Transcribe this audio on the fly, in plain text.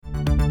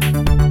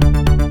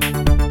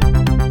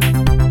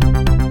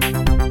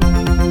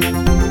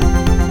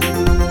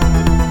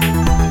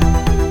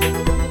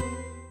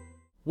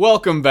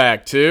Welcome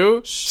back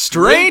to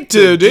Straight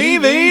to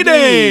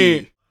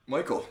DVD.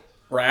 Michael,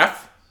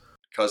 Raph,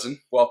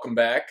 cousin, welcome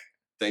back.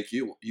 thank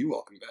you.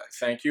 Welcome back.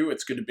 Thank you.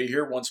 It's good to be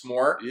here once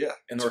more Yeah,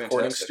 in the it's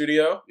recording fantastic.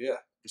 studio. Yeah,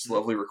 this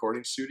lovely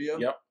recording studio.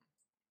 Yep.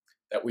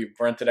 That we've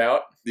rented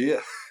out.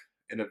 Yeah,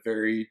 in a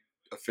very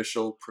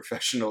official,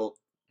 professional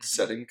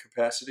setting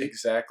capacity.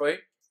 Exactly.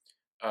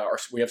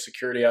 We have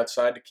security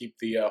outside to keep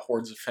the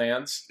hordes of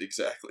fans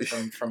Exactly.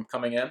 from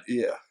coming in.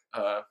 Yeah.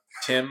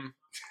 Tim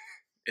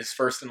is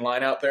first in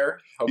line out there,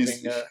 hoping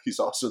He's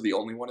also the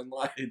only one in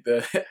line.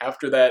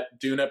 After that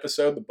Dune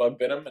episode, the bug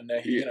bit him, and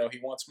he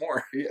wants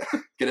more. Yeah.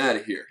 Get out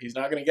of here. He's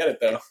not going to get it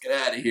though. Get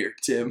out of here,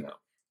 Tim. No.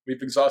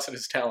 We've exhausted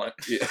his talent.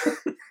 Yeah.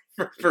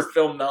 for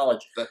film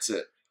knowledge. That's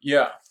it.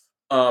 Yeah.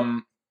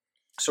 So,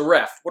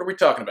 Raph, what are we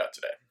talking about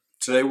today?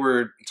 Today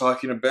we're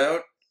talking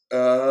about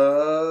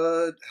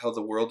how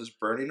the world is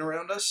burning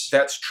around us.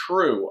 That's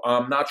true.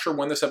 I'm not sure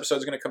when this episode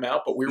is going to come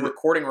out, but we're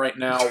recording right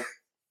now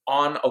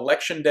on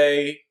Election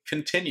Day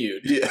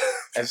Continued,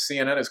 as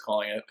CNN is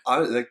calling it.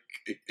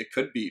 It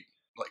could be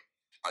like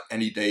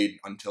any day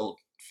until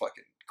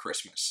fucking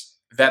Christmas.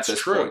 That's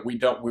true.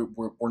 Point.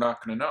 We're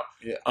not going to know.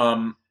 Yeah.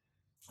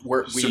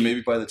 So maybe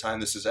by the time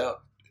this is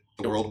out,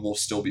 the world will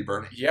still be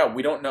burning. Yeah,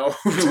 we don't know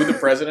who the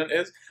president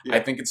is. Yeah.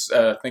 I think it's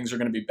things are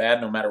going to be bad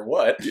no matter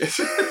what.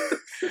 Yes.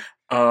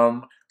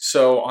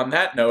 So on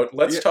that note,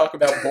 let's talk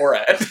about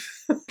Borat.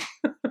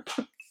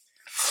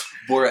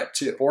 Borat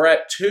 2.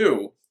 Borat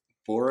 2.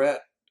 Borat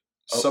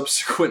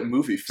subsequent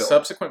movie film.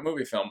 Subsequent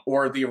movie film,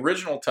 or the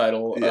original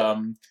title,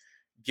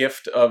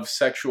 Gift of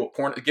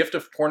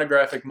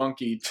Pornographic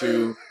Monkey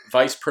to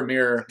Vice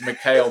Premier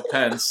Mikhail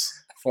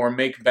Pence for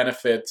Make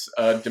Benefit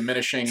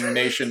Diminishing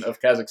Nation of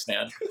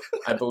Kazakhstan.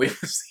 I believe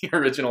is the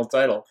original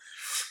title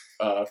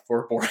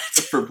for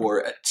Borat. For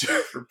Borat 2.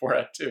 For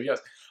Borat 2, yes.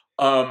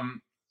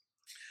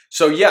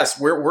 So yes,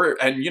 we're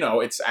and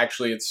it's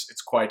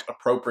quite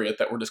appropriate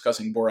that we're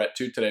discussing Borat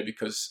 2 today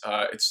because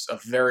it's a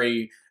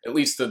very, at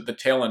least the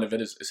tail end of it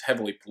is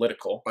heavily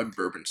political. My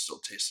bourbon still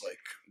tastes like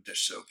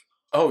dish soap.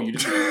 Oh, you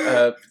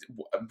did?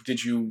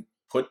 Did you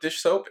put dish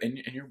soap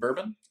in your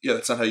bourbon? Yeah,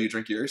 that's not how you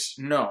drink yours.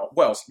 No,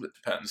 well, it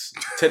depends.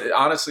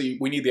 Honestly,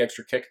 we need the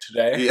extra kick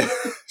today.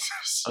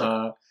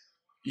 Yeah.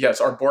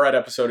 Yes, our Borat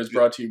episode is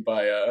brought to you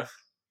by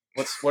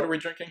what are we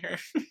drinking here?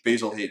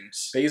 Basil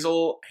Hayden's.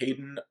 Basil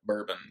Hayden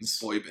bourbons.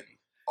 Boybin.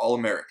 All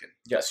American.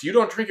 Yes, you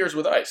don't drink yours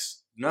with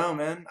ice. No,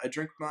 man. I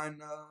drink mine,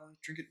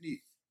 drink it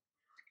neat.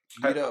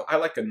 I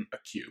like a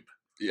cube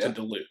to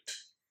dilute.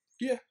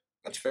 Yeah,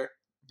 that's fair.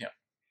 Yeah.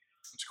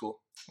 That's cool.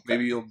 Okay.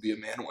 Maybe you'll be a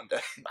man one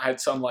day.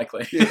 It's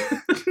unlikely.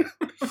 Yeah.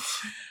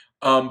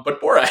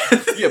 But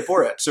Borat. Yeah,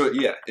 Borat. So,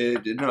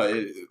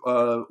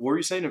 what were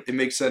you saying? It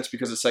makes sense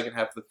because the second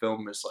half of the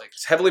film is like...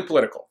 It's heavily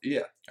political.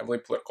 Yeah. Heavily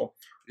political.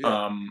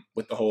 Yeah.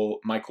 With the whole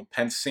Michael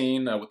Pence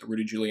scene, with the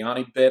Rudy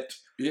Giuliani bit.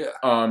 Yeah.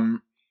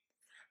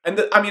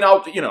 The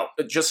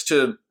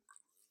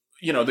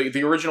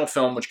original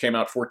film, which came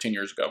out 14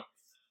 years ago,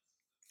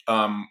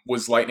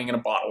 was lightning in a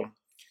bottle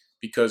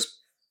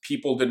because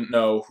people didn't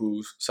know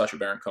who Sacha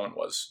Baron Cohen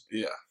was.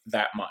 Yeah.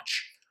 That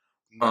much.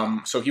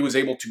 So he was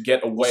able to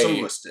get away. Some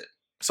of us did.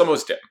 Some of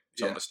us did.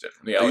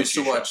 From the LG I used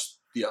to show. watch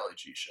the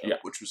LG show,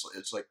 which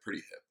it's like pretty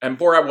hip. And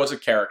Borat was a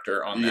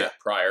character on that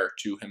prior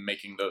to him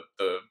making the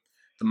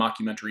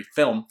mockumentary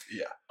film.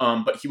 Yeah.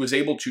 But he was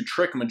able to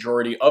trick a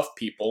majority of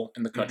people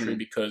in the country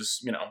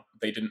because,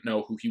 they didn't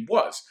know who he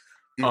was.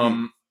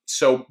 Mm-hmm.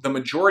 So the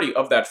majority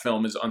of that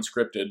film is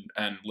unscripted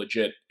and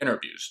legit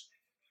interviews.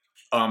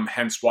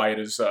 Hence why it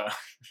is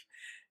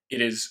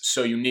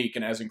so unique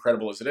and as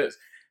incredible as it is.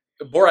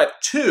 Borat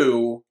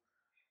 2,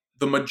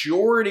 the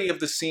majority of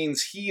the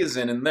scenes he is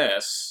in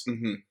this,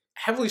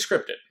 heavily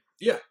scripted.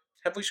 Yeah.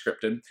 Heavily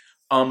scripted.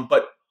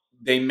 But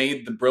they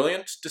made the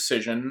brilliant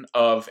decision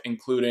of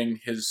including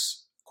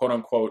his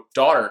quote-unquote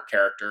daughter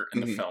character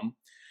in the film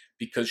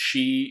because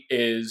she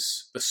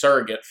is the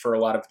surrogate for a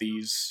lot of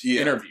these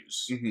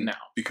interviews now.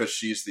 Because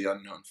she's the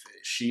unknown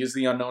face. She is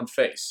the unknown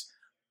face.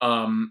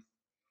 And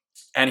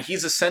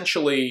he's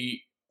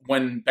essentially,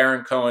 when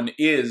Baron Cohen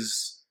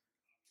is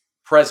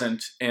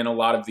present in a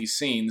lot of these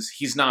scenes,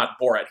 he's not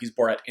Borat. He's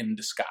Borat in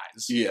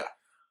disguise. Yeah.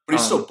 But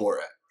he's still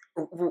Borat.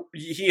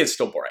 He is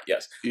still Borat,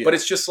 yes. Yeah. But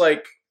it's just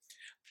like...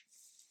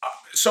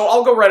 So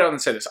I'll go right on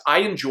and say this.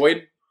 I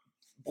enjoyed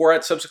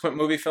Borat's subsequent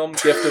movie film,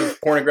 Gift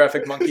of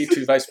Pornographic Monkey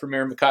to Vice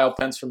Premier Mikhail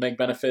Pence for Make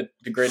Benefit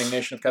Degrading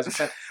Nation of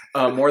Kazakhstan,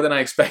 more than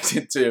I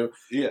expected to.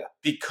 Yeah.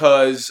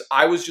 Because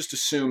I was just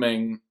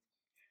assuming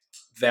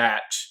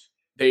that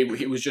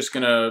it was just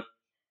going to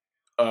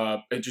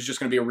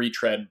be a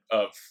retread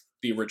of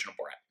the original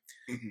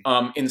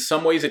Borat. In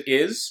some ways it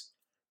is,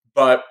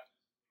 but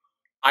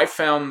I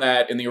found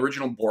that in the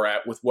original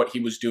Borat, with what he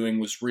was doing,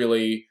 was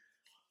really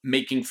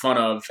making fun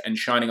of and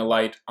shining a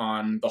light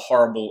on the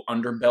horrible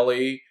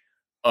underbelly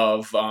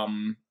of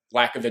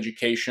lack of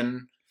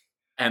education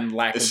and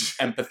lack of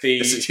empathy.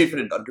 Is it even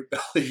an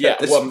underbelly? Yeah,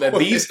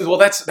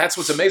 that's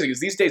what's amazing is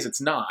these days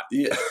it's not.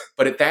 Yeah,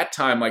 but at that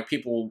time, like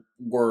people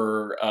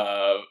were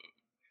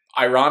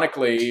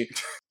ironically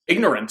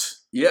ignorant.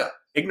 Yeah.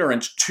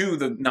 ignorant to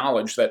the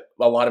knowledge that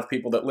a lot of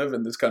people that live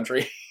in this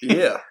country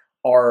Yeah.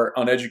 are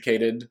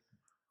uneducated.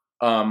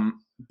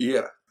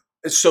 Yeah.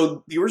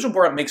 So the original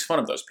Borat makes fun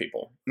of those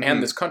people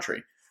and this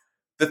country.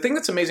 The thing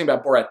that's amazing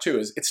about Borat 2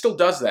 is it still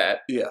does that.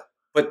 Yeah.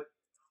 But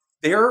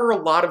there are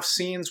a lot of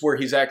scenes where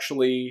he's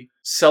actually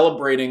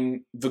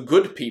celebrating the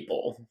good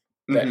people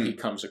that he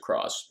comes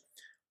across,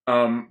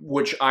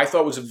 which I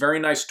thought was a very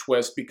nice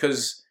twist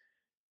because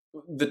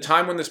the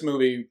time when this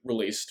movie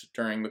released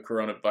during the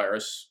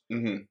coronavirus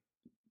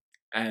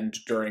and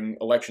during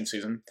election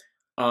season,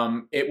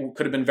 it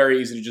could have been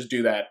very easy to just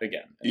do that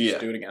again. And just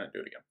do it again and do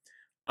it again.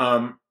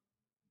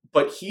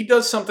 But he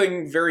does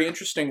something very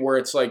interesting where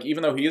it's like,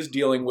 even though he is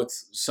dealing with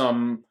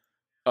some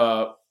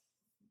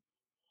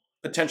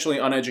potentially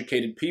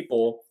uneducated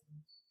people,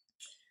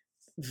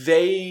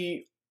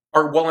 they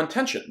are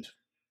well-intentioned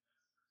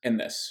in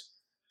this.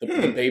 The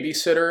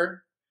babysitter,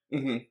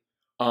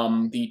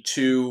 the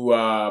two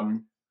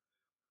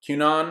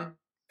QAnon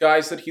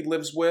guys that he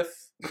lives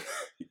with.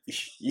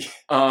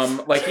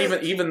 Like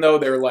even though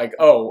they're like,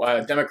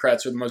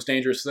 Democrats are the most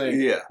dangerous thing.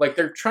 Yeah. Like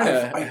they're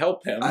trying to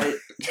help him.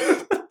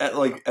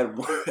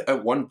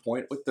 At one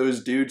point with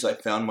those dudes, I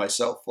found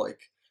myself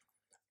like,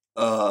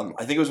 I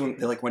think it was when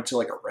they like went to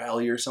like a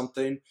rally or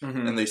something,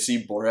 and they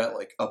see Borat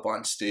like up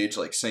on stage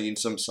like singing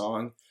some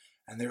song,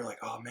 and they were like,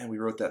 "Oh man, we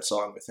wrote that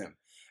song with him,"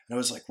 and I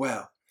was like,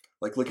 "Wow."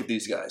 Like, look at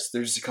these guys.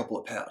 There's a couple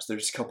of pals.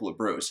 There's a couple of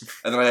bros.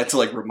 And then I had to,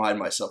 like, remind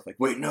myself, like,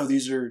 wait, no,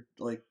 these are,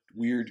 like,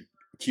 weird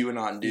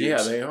QAnon dudes.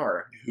 Yeah, they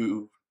are.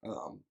 Who,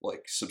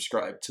 like,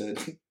 subscribe to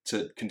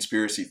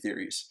conspiracy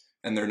theories.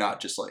 And they're not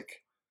just,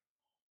 like,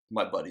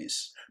 my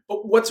buddies.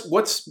 But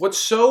what's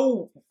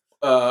so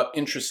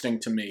interesting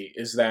to me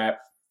is that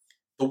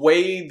the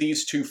way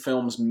these two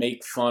films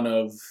make fun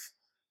of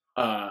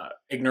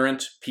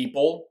ignorant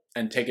people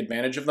and take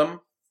advantage of them,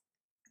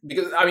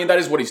 because, I mean, that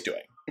is what he's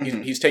doing.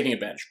 He's taking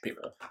advantage of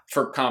people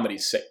for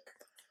comedy's sake.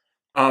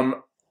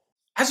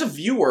 As a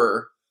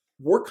viewer,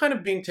 we're kind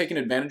of being taken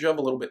advantage of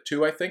a little bit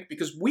too, I think,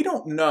 because we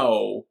don't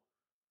know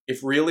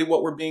if really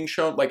what we're being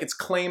shown, like it's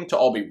claimed to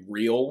all be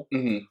real,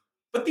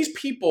 but these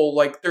people,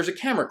 like there's a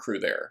camera crew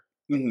there.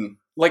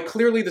 Like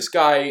clearly this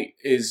guy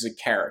is a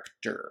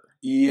character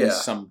in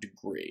some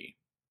degree.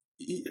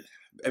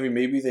 I mean,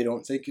 maybe they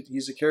don't think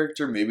he's a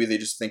character. Maybe they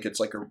just think it's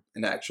like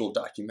an actual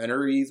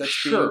documentary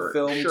that's being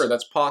filmed. Sure,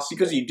 that's possible.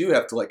 Because you do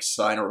have to like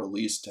sign a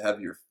release to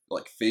have your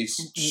like face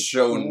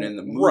shown in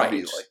the movie. Right.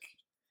 Like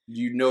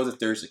you know that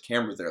there's a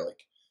camera there.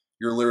 Like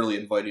you're literally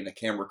inviting a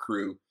camera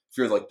crew. If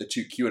you're like the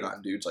two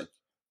QAnon dudes, like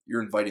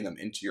you're inviting them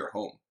into your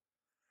home.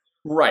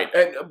 Right,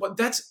 but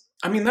that's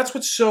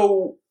what's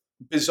so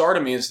bizarre to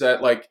me is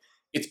that like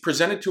it's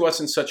presented to us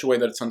in such a way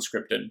that it's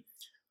unscripted.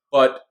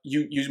 But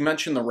you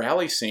mentioned the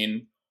rally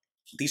scene.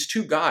 These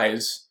two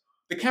guys,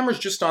 the camera's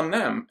just on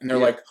them, and they're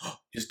like, oh,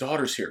 his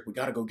daughter's here. We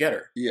got to go get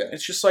her. Yeah.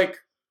 It's just like,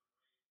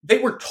 they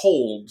were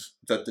told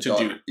that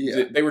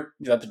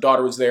the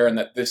daughter was there and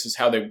that this is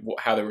how they were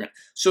going.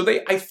 So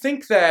I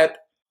think that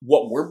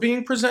what we're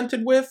being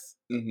presented with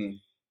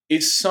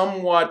is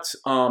somewhat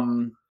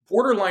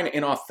borderline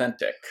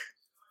inauthentic.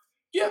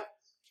 Yeah.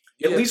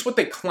 At least what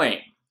they claim.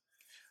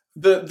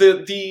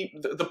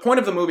 The point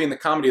of the movie and the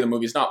comedy of the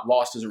movie is not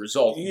lost as a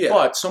result. Yeah.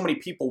 But so many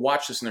people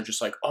watch this and they're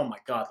just like, oh my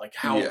God, like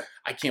how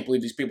I can't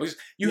believe these people.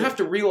 You have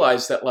to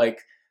realize that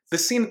like the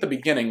scene at the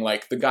beginning,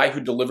 like the guy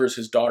who delivers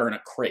his daughter in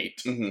a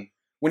crate,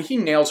 when he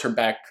nails her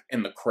back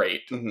in the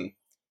crate,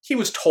 he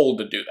was told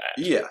to do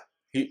that. Yeah.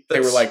 They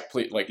were like,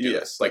 please, like do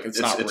this. Like it's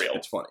not real.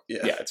 It's funny.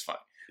 Yeah. Yeah, it's funny.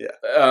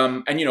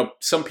 Yeah. And you know,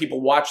 some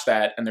people watch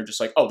that and they're just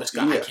like, oh, this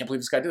guy, I can't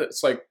believe this guy did it.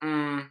 It's like,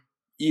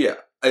 Yeah.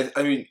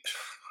 I mean,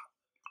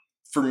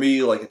 for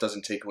me, like, it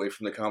doesn't take away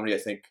from the comedy. I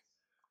think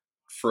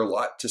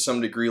to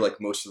some degree,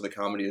 like, most of the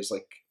comedy is,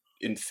 like,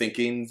 in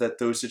thinking that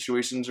those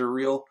situations are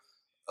real.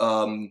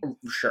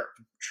 Sure.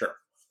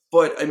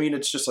 But, I mean,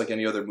 it's just like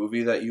any other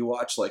movie that you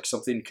watch. Like,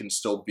 something can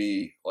still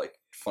be, like,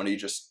 funny.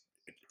 Just,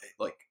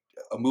 like,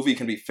 a movie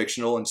can be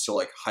fictional and still,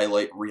 like,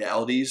 highlight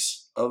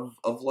realities of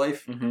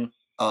life.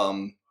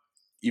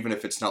 Even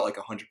if it's not, like,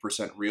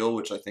 100% real,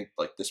 which I think,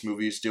 like, this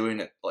movie is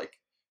doing.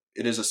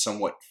 It is a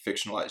somewhat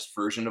fictionalized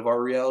version of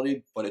our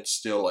reality, but it's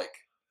still like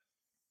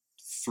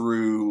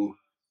through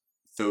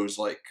those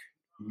like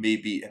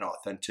maybe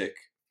inauthentic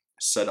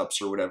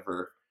setups or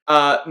whatever.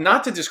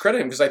 Not to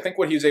discredit him, because I think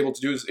what he's able to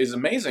do is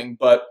amazing.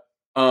 But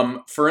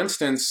for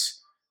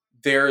instance,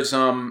 there's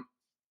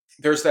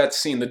that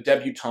scene, the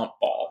debutante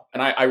ball,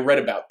 and I read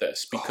about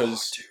this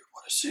because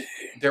what a scene.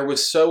 There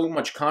was so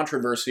much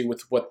controversy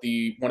with what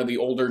one of the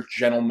older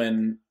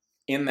gentlemen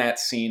in that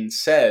scene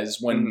says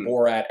when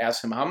Borat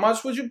asks him, how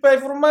much would you pay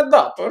for my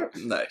daughter?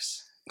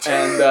 Nice.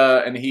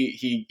 And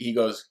he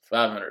goes,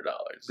 $500.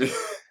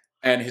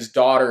 And his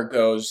daughter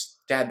goes,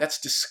 Dad, that's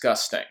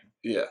disgusting.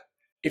 Yeah.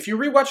 If you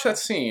rewatch that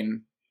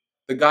scene,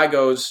 the guy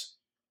goes,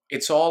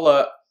 it's all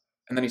and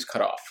then he's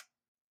cut off.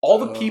 All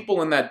the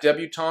people in that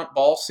debutante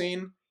ball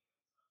scene,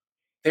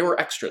 they were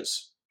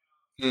extras.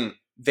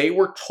 They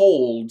were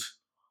told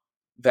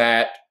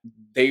that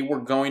they were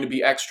going to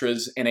be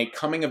extras in a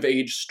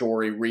coming-of-age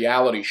story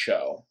reality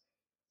show,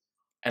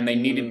 and they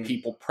needed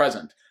people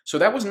present. So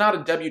that was not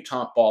a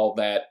debutante ball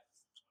that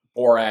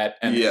Borat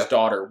and his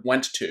daughter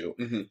went to.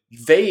 Mm-hmm.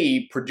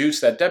 They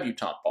produced that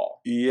debutante ball.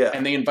 Yeah.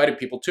 And they invited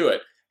people to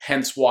it.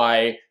 Hence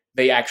why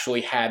they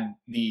actually had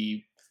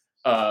the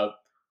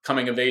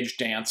coming-of-age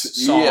dance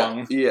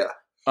song. Yeah.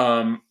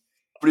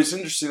 But it's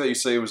interesting that you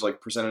say it was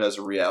like presented as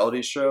a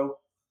reality show.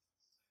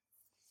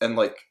 And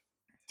like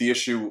the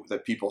issue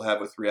that people have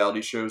with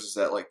reality shows is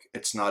that like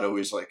it's not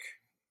always like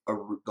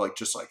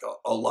just like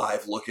a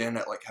live look in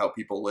at like how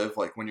people live.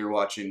 Like when you're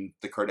watching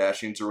the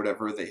Kardashians or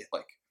whatever,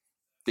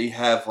 they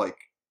have like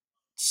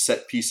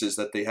set pieces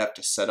that they have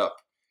to set up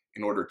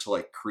in order to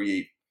like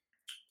create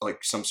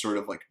like some sort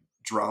of like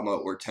drama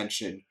or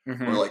tension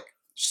or like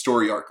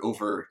story arc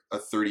over a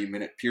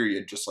 30-minute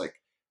period, just like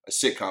a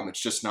sitcom.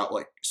 It's just not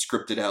like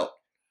scripted out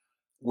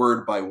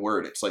word by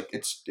word. It's like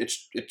it's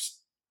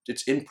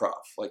improv.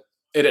 Like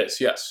it is,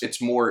 yes.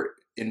 It's more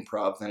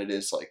improv than it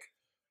is like,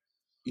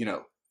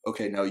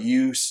 okay, now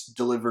you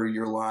deliver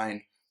your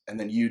line and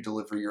then you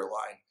deliver your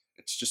line.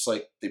 It's just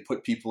like they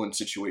put people in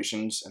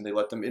situations and they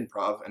let them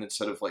improv, and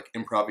instead of like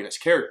improvising as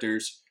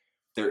characters,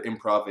 they're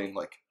improvising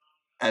like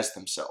as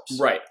themselves.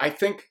 Right. I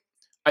think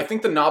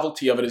the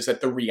novelty of it is that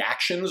the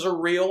reactions are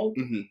real,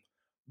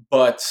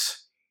 but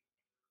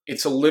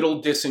it's a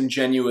little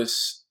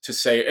disingenuous to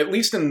say, at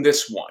least in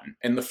this one.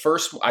 In the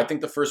first, I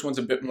think the first one's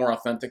a bit more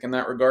authentic in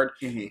that regard.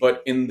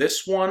 But in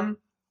this one,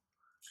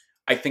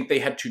 I think they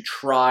had to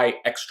try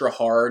extra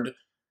hard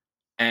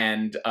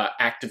and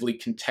actively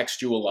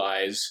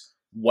contextualize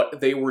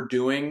what they were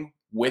doing,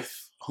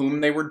 with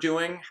whom they were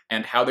doing,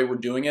 and how they were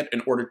doing it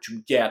in order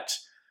to get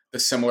the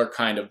similar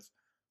kind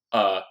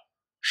of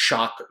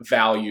shock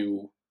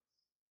value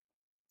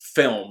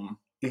film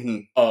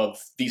of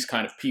these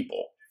kind of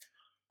people.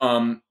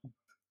 I'm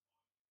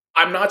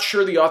not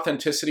sure the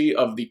authenticity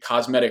of the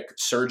cosmetic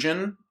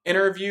surgeon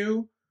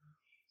interview,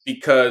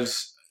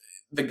 because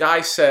the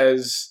guy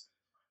says,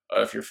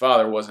 if your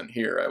father wasn't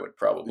here, I would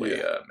probably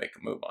make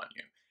a move on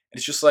you. And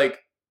it's just like,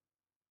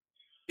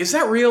 is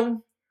that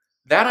real?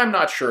 That I'm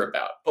not sure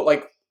about. But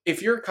like,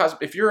 if you're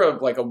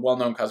a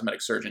well-known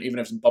cosmetic surgeon, even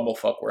if it's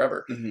Bumblefuck,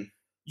 wherever,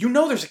 you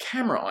know there's a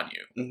camera on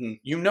you.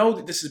 You know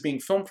that this is being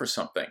filmed for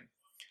something.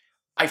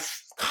 I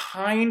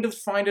kind of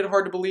find it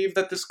hard to believe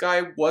that this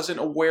guy wasn't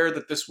aware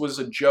that this was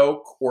a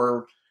joke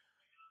or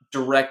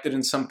directed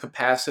in some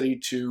capacity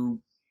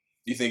to.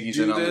 You think he's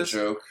in on the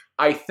joke?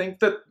 I think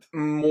that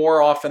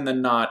more often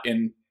than not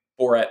in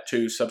Borat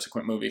 2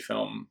 subsequent movie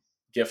film,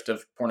 Gift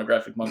of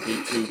Pornographic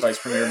Monkey to Vice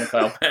Premier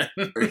Mikhail Penn.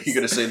 Are you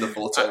going to say the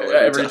full title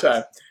every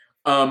time?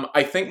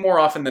 I think more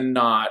often than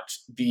not,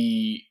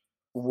 the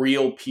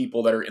real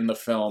people that are in the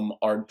film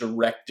are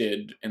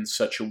directed in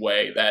such a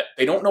way that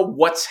they don't know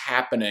what's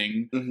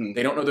happening.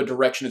 They don't know the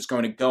direction it's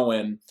going to go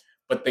in,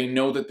 but they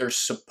know that they're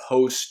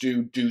supposed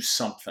to do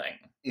something.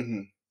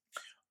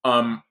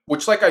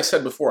 Which, like I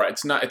said before,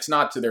 it's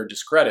not to their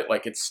discredit.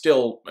 Like, it's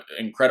still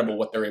incredible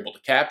what they're able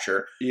to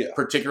capture. Yeah.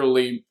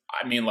 Particularly,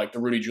 I mean, like the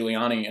Rudy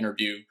Giuliani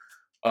interview.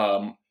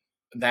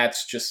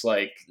 That's just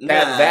like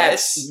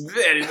that's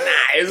very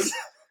nice.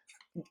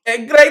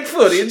 And great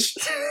footage.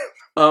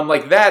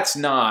 Like that's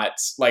not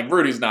like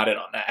Rudy's not in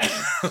on that.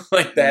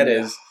 Like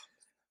that's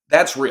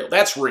real.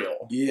 That's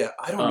real. Yeah,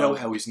 I don't know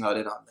how he's not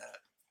in on that.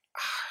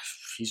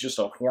 He's just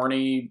a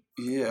horny.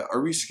 Yeah,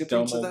 are we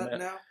skipping to that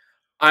now?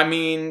 I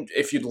mean,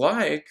 if you'd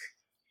like,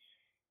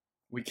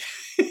 we can.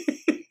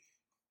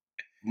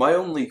 My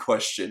only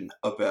question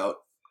about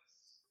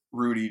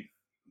Rudy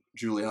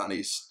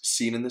Giuliani's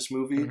scene in this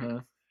movie,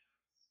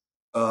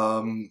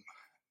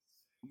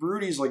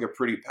 Rudy's like a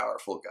pretty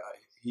powerful guy.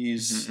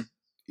 He's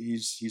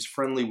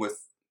friendly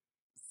with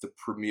the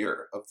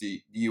premier of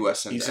the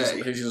USNA. He's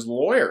his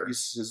lawyer.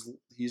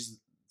 He's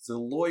the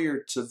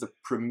lawyer to the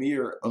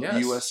premier of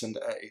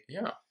USNA.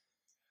 Yeah.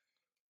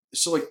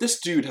 So like this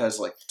dude has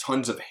like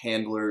tons of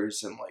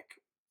handlers and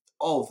like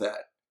all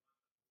that,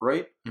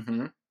 right?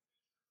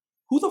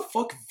 Who the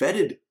fuck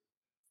vetted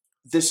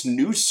this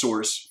news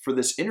source for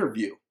this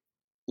interview?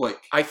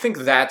 Like, I think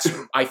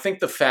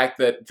the fact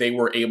that they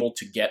were able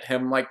to get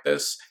him like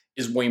this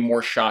is way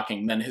more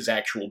shocking than his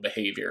actual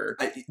behavior.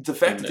 The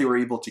fact that they were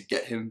able to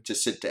get him to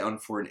sit down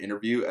for an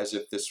interview as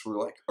if this were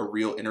like a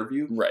real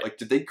interview. Right. Like,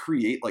 did they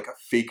create like a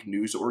fake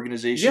news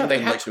organization? Yeah, they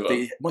had to.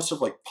 They must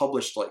have like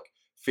published like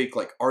fake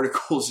like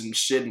articles and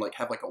shit and like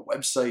have like a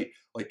website.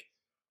 Like,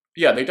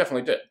 yeah, they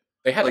definitely did.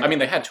 They had. Like, I mean,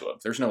 they had to have.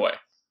 There's no way.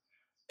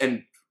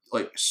 And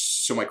like,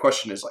 so my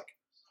question is like,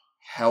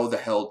 how the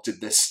hell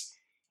did this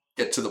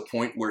get to the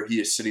point where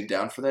he is sitting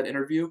down for that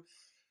interview?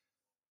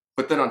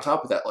 But then on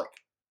top of that, like,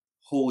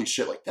 holy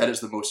shit, like, that is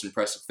the most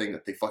impressive thing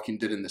that they fucking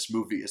did in this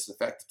movie, is the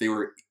fact that they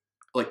were,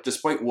 like,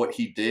 despite what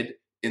he did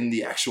in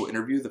the actual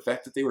interview, the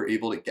fact that they were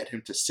able to get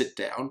him to sit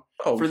down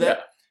for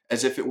that,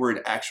 as if it were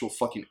an actual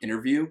fucking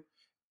interview,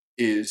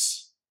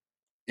 is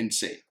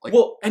insane. Like,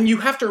 well, and you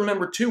have to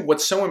remember, too,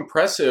 what's so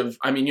impressive,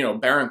 I mean, you know,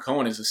 Baron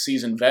Cohen is a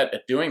seasoned vet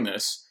at doing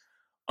this,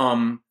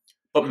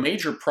 But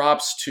major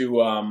props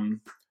to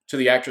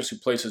the actress who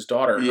plays his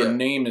daughter. Her Yeah.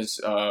 name is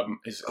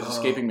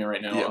escaping me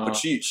right now. Yeah, but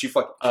she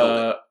fucking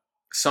killed it.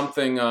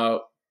 Something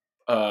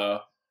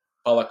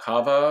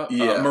Balakava.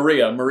 Yeah.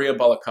 Maria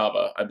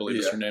Balakava, I believe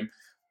is Yeah. her name.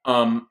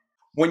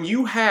 When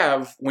you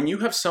have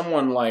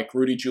someone like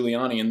Rudy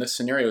Giuliani in this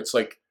scenario, it's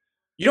like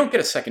you don't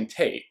get a second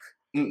take.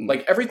 Mm-mm.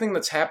 Like everything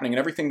that's happening and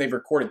everything they've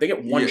recorded, they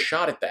get one Yeah.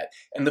 shot at that.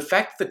 And the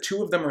fact that the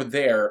two of them are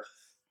there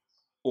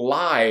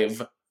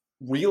live,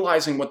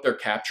 realizing what they're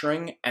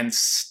capturing and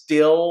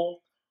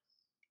still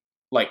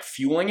like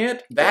fueling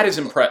it, that is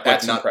Like,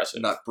 that's not,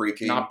 impressive. Not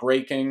breaking. Not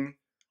breaking.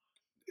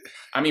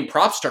 I mean,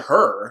 props to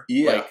her.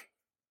 Yeah. Like,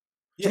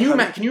 can you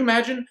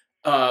imagine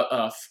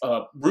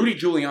Rudy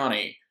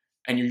Giuliani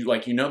and you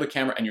the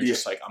camera and you're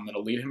just like, I'm gonna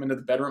lead him into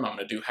the bedroom. I'm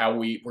gonna do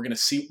we're gonna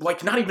see,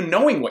 like, not even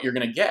knowing what you're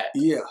gonna get.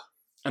 Yeah.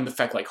 And the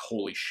fact, like,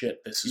 holy shit,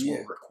 this is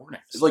what we're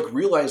recording. It's like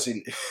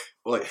realizing,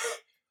 like,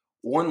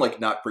 one, like,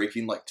 not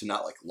breaking, like, to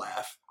not, like,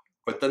 laugh,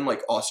 but then,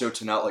 like, also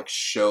to not, like,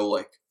 show,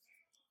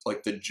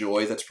 like the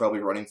joy that's probably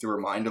running through her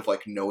mind of,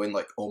 like, knowing,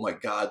 like, oh my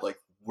god, like,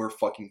 we're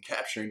fucking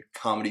capturing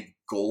comedy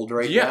gold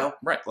right now. Yeah,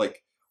 right.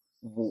 Like,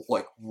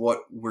 like, what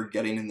we're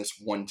getting in this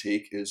one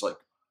take is, like,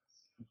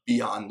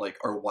 beyond, like,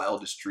 our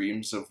wildest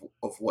dreams of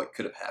what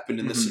could have happened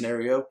in this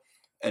scenario.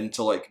 And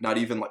to, like, not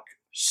even, like,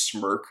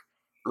 smirk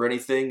or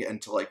anything,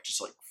 and to, like,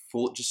 just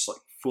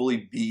fully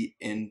be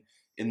in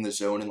the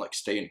zone and, like,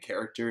 stay in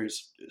character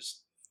is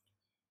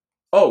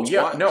oh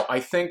yeah, wild. no,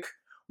 I think,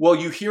 well,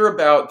 you hear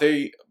about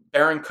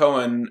Baron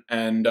Cohen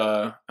and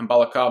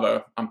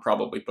Balakava, I'm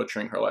probably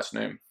butchering her last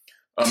name,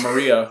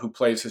 Maria, who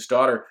plays his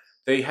daughter,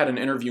 they had an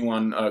interview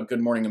on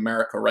Good Morning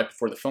America right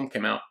before the film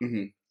came out.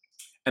 Mm-hmm.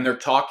 And they're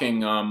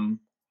talking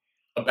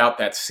about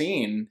that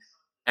scene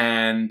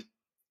and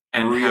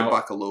Maria how...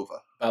 Bakalova.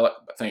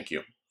 Thank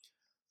you.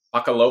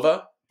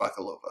 Bakalova?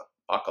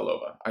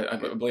 Bakalova. I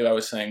believe I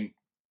was saying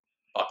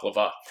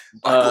baklava.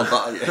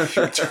 Baklava, yeah.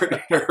 You're turning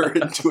her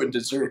into a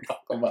dessert.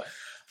 Baklava.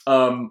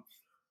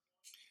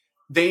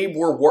 They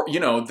were,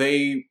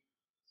 they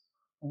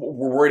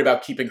were worried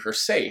about keeping her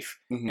safe.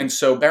 Mm-hmm. And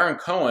so Baron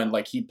Cohen,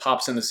 like, he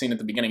pops in the scene at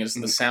the beginning as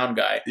the sound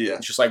guy. Yeah.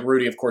 It's just like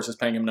Rudy, of course, is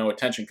paying him no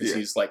attention because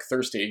he's, like,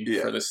 thirsty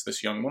for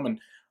this young woman.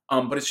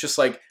 But it's just,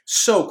 like,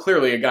 so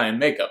clearly a guy in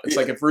makeup. It's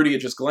like if Rudy had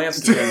just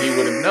glanced at him, he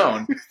would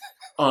have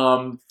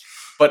known.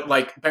 But,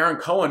 like, Baron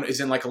Cohen is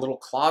in, like, a little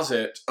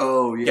closet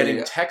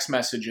getting text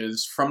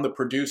messages from the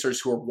producers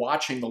who are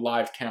watching the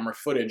live camera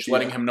footage,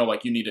 letting him know,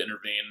 like, you need to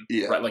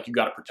intervene. Right? Like, you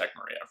got to protect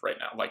Maria right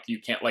now. Like,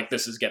 you can't, like,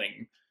 this is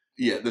getting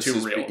too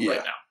real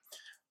right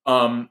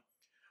now.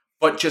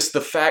 But just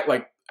the fact,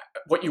 like,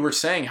 what you were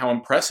saying, how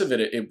impressive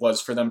it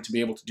was for them to be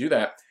able to do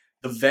that.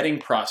 The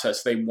vetting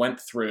process they went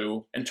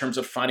through in terms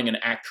of finding an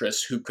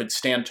actress who could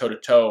stand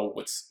toe-to-toe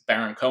with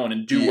Baron Cohen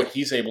and do what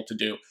he's able to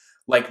do.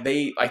 Like,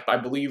 I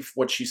believe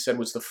what she said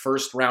was the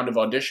first round of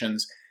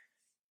auditions,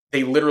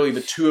 they literally, the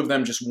two of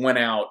them just went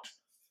out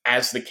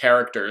as the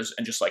characters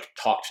and just, like,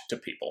 talked to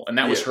people. And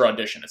that was her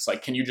audition. It's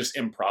like, can you just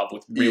improv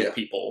with real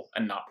people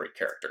and not break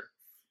character?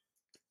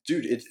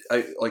 Dude,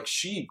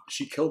 she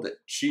killed it.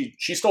 She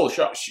stole the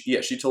show.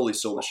 She totally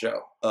stole the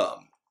show.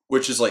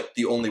 Which is, like,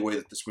 the only way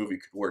that this movie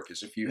could work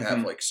is if you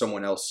have, like,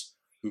 someone else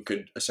who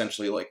could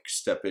essentially, like,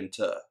 step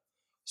into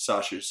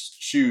Sasha's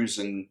shoes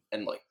and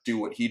like, do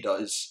what he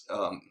does.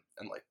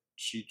 And, like,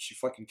 she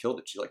fucking killed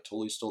it. She, like,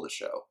 totally stole the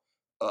show.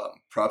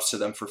 Props to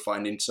them for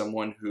finding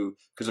someone who,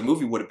 because a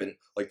movie would have been,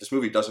 like, this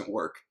movie doesn't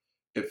work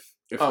if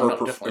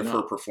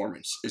her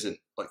performance isn't,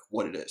 like,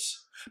 what it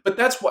is. But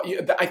that's why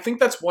I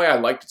think that's why I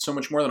liked it so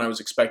much more than I was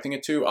expecting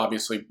it to.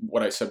 Obviously,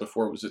 what I said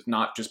before was it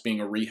not just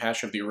being a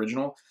rehash of the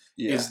original.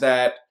 Is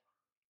that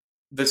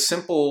the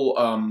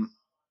simple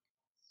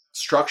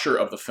structure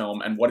of the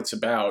film and what it's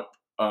about,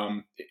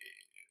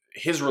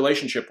 his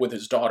relationship with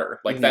his daughter,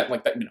 like that,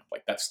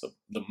 that's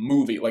the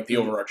movie, like the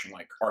overarching,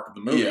 like, arc of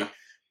the movie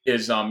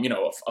is,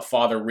 a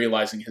father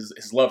realizing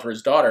his love for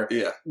his daughter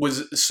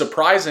was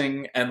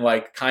surprising and,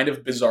 like, kind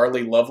of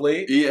bizarrely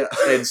lovely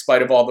in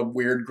spite of all the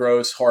weird,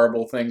 gross,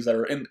 horrible things that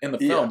are in the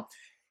film,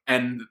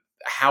 and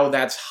how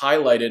that's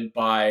highlighted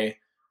by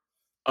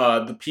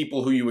the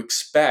people who you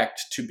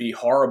expect to be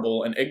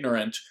horrible and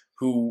ignorant,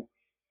 who,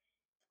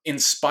 in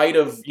spite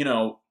of,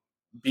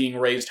 being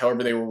raised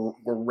however they were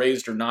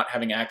raised or not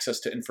having access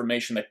to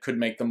information that could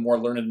make them more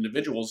learned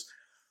individuals,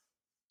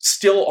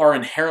 still are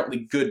inherently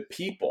good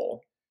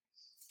people.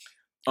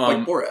 Like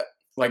Borat.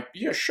 Like,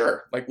 yeah,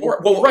 sure. Like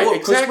Borat. Well, right,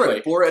 exactly.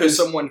 Right. Borat is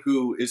someone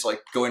who is,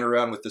 like, going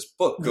around with this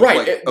book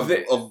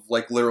of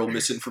literal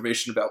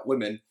misinformation about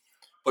women,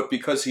 but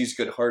because he's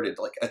good-hearted,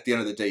 like, at the end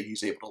of the day,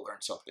 he's able to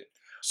learn something.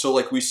 So,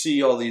 like, we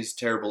see all these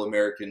terrible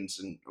Americans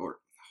or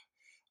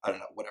I don't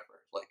know, whatever.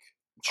 Like,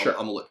 sure.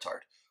 I'm a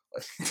libtard.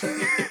 Like,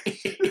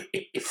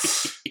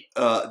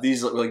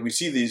 these, like, we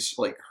see these,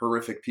 like,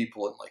 horrific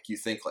people, and, like, you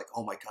think, like,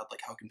 oh my god,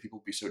 like, how can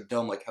people be so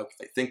dumb? Like, how can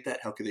they think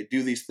that? How can they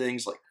do these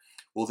things? Like,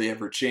 will they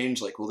ever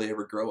change? Like, will they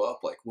ever grow up?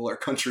 Like, will our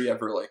country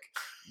ever, like,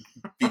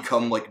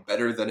 become, like,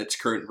 better than its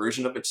current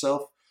version of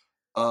itself?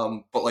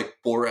 But, like,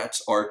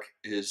 Borat's arc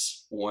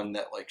is one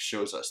that, like,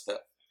 shows us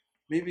that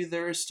maybe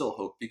there is still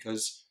hope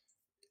because,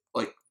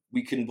 like,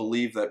 we can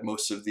believe that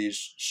most of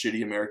these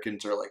shitty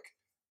Americans are, like,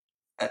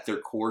 at their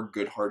core,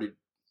 good-hearted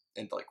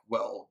and, like,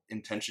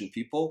 well-intentioned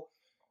people.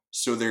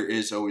 So there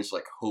is always,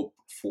 like, hope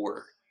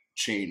for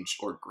change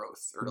or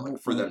growth or,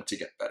 like, for them to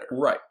get better.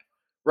 Right.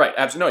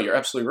 No, you're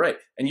absolutely right.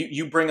 And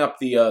you bring up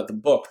the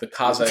book, the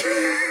Kazakh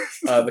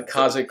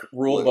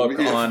rule book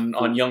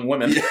on young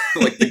women. Yeah,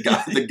 like the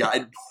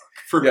guidebook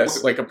for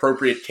yes, like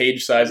appropriate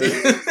cage sizes.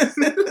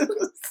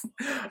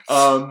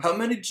 How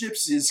many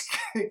gypsies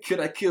can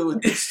I kill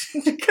with this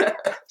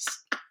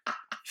gas?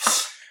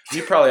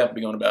 You probably have to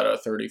be going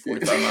about 30,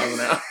 45 miles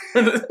an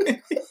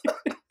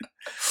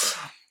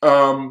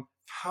hour.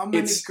 How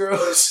many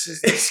girls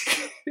is this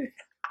kid?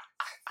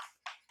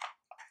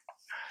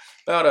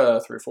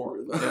 About 3 or 4.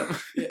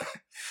 Yeah.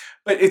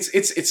 But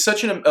it's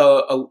such an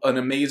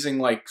amazing,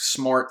 like,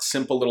 smart,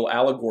 simple little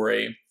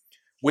allegory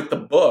with the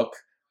book,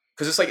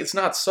 because it's like it's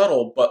not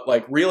subtle, but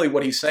like really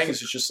what he's saying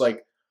is it's just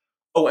like,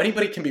 oh,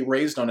 anybody can be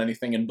raised on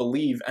anything and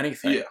believe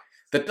anything. Yeah.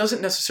 That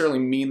doesn't necessarily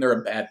mean they're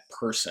a bad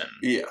person.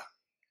 Yeah.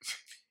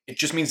 It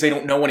just means they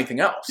don't know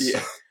anything else.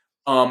 Yeah.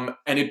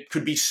 And it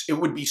would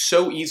be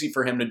so easy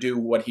for him to do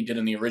what he did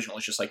in the original.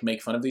 It's just like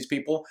make fun of these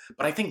people.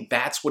 But I think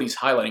that's what he's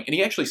highlighting. And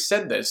he actually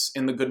said this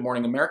in the Good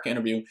Morning America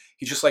interview.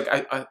 He's just like,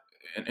 I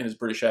in his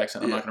British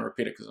accent, I'm not going to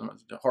repeat it because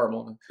it's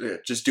horrible. Yeah,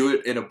 just do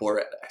it in a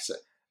Borat accent.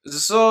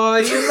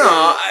 So,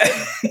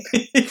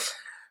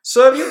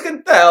 so you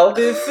can tell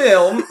the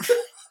film,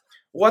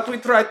 what we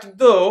try to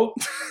do,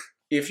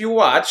 if you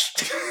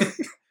watched,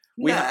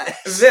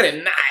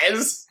 very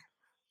nice.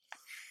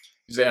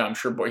 Yeah, I'm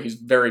sure, boy, he's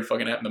very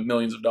fucking happy. The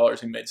millions of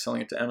dollars he made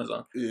selling it to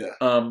Amazon. Yeah.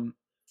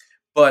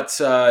 But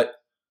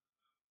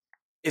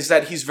is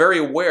that he's very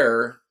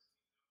aware,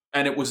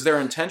 and it was their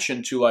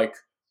intention to, like,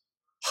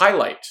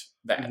 highlight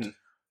that. Mm-hmm.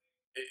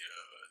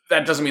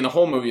 That doesn't mean the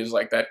whole movie is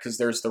like that, because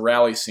there's the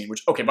rally scene,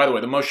 which, okay, by the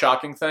way, the most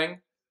shocking thing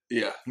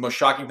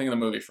in the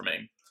movie for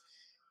me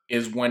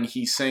is when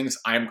he sings,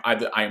 I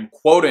am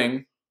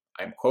quoting,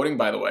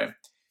 by the way,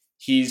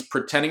 he's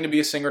pretending to be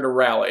a singer to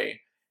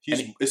rally.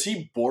 Is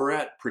he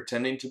Borat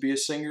pretending to be a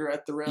singer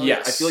at the rally?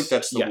 Yes. I feel like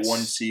that's the one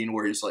scene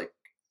where he's like,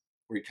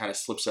 where he kind of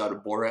slips out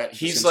of Borat.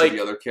 He's like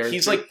the other character.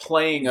 He's like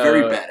playing a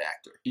very bad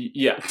actor.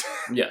 Yeah.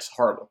 Yes.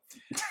 Horrible.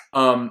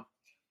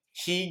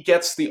 He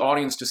gets the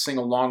audience to sing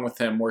along with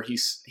him, where he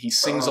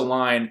sings a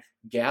line,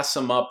 "Gas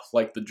 'em up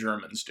like the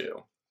Germans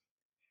do,"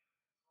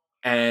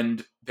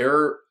 and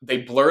they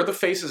blur the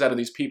faces out of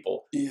these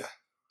people. Yeah.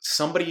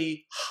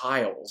 Somebody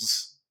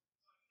hiles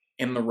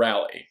in the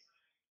rally,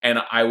 and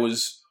I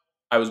was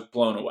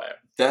blown away.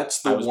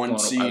 That's the one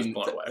scene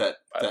that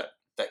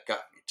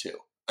got me too.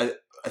 I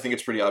think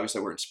it's pretty obvious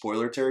that we're in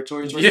spoiler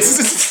territories right now.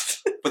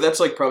 But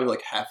that's like probably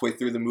like halfway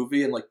through the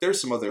movie, and like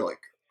there's some other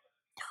like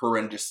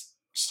horrendous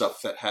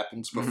stuff that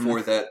happens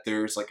before that.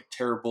 There's like a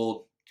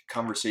terrible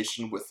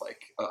conversation with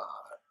like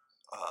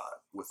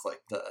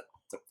the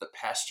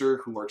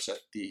pastor who works at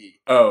the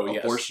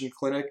abortion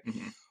clinic.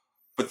 Mm-hmm.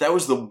 But that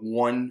was the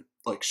one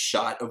like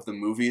shot of the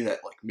movie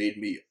that like made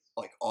me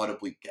like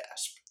audibly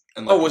gasp.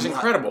 And, like, it was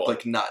incredible.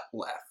 Like not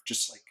laugh,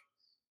 just like.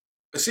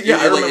 See, yeah,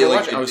 I remember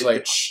watching. I was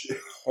like,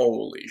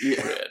 "Holy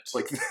shit!"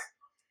 Like,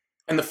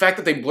 and the fact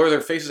that they blur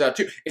their faces out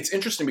too. It's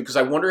interesting because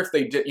I wonder if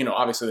they did. You know,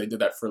 obviously they did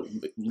that for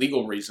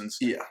legal reasons.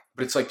 Yeah.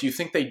 But it's like, do you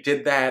think they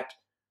did that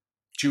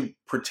to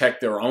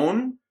protect their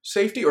own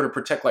safety or to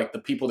protect like the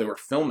people they were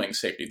filming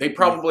safety? They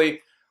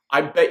probably.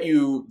 I bet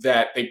you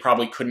that they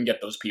probably couldn't get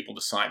those people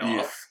to sign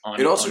off on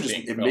it. Also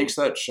it makes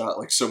that shot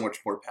like so much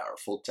more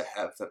powerful to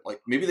have that.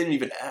 Like maybe they didn't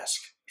even ask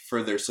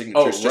for their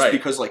signatures, just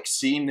because like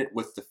seeing it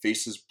with the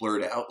faces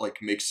blurred out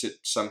like makes it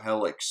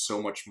somehow like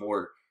so much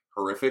more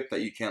horrific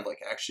that you can't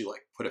like actually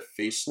like put a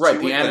face to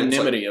the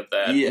anonymity of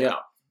that. Yeah.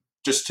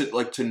 Just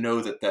to know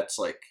that that's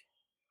like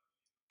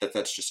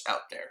that's just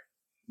out there.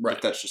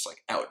 Right. That's just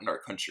like out in our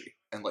country,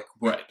 and like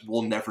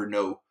we'll never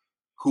know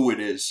who it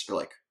is or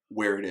like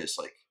where it is.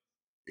 Like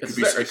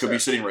it could be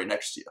sitting right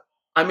next to you.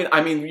 I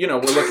mean, you know,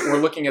 we're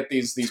looking at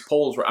these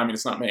polls. I mean,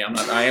 it's not me.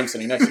 I am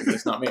sitting next to you, but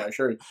it's not me. I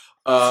assure you.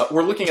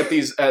 We're looking at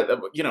these.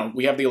 You know,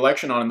 we have the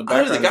election on in the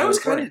background. The guy was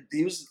kind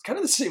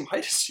of the same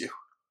height as you.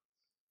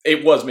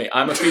 It was me.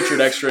 I'm a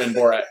featured extra in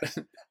Borat.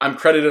 I'm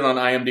credited on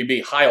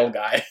IMDb. Heil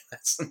guy.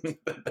 That's me.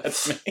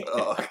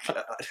 Oh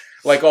God!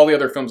 Like all the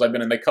other films I've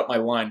been in, they cut my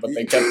line, but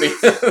they kept me.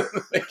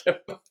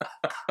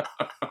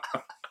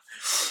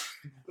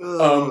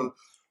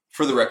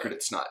 For the record,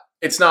 it's not.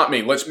 It's not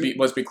me. Let's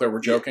be clear.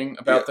 We're joking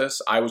about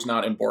this. I was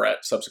not in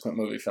Borat's subsequent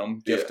movie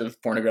film, Gift of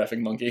Pornographic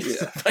Monkey.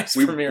 Yeah.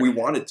 We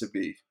wanted to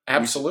be.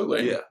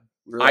 Absolutely.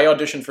 I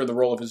auditioned for the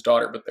role of his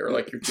daughter, but they were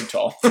like, "You're too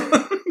tall." They're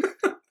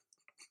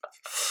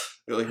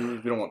like,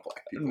 "We don't want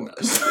black people in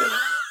this."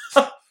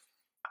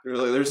 They're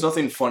like, "There's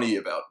nothing funny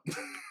about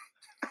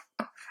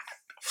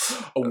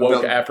a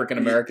woke African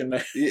American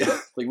man." Yeah,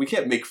 like we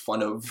can't make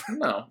fun of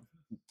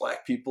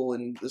black people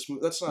in this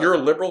movie. That's not. You're a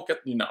liberal. Get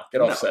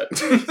offset.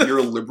 You're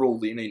a liberal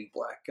leaning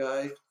black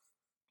guy.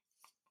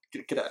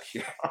 Get out of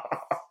here.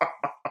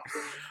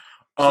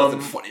 There's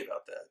nothing funny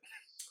about that.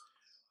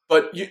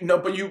 But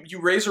you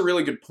raise a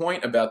really good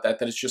point about that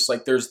it's just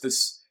like there's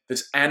this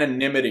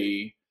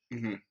anonymity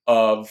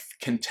of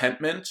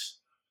contentment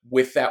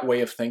with that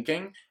way of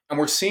thinking. And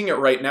we're seeing it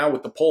right now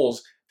with the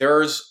polls.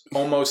 There's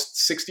almost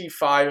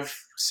 65,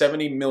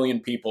 70 million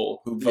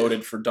people who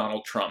voted for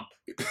Donald Trump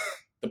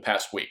the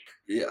past week.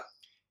 Yeah.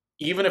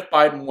 Even if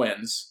Biden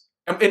wins,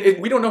 and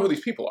we don't know who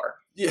these people are.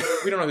 Yeah.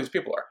 We don't know who these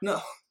people are.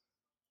 No.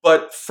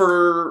 But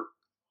for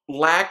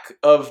lack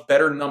of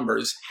better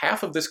numbers,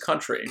 half of this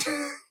country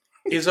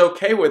is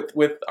okay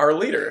with our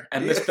leader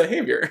and this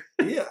behavior.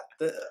 Yeah.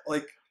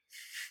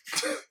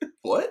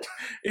 What?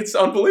 It's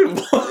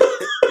unbelievable.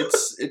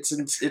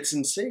 It's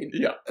insane.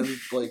 Yeah. And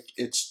like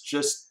it's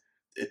just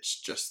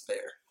there.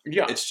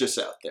 Yeah. It's just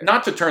out there.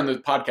 Not to turn the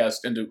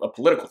podcast into a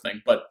political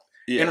thing, but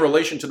in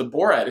relation to the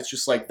Borat, it's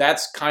just like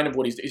that's kind of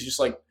what he's just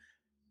like,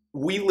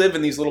 we live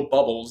in these little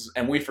bubbles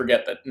and we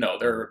forget that no,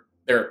 there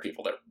are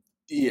people that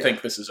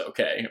think this is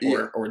okay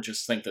or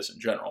just think this in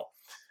general.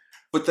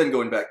 But then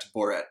going back to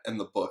Borat and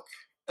the book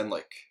and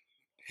like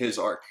his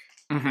arc,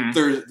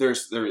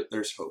 there's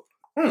hope.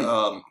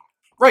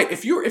 Right.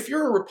 If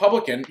you're a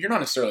Republican, you're not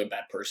necessarily a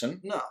bad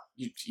person. No.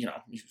 You're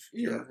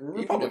a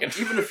Republican.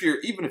 Even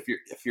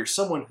if you're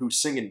someone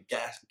who's singing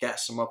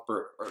gas them up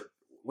or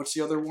what's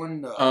the other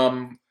one?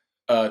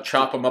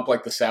 Chop them up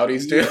like the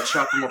Saudis do. Yeah,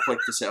 chop them up like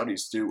the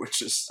Saudis do,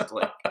 which is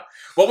like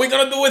what we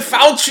gonna do with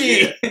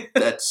Fauci? Yeah,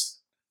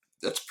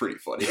 that's pretty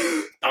funny.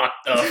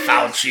 Dr.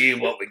 Fauci,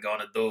 what we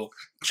gonna do?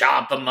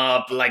 Chop him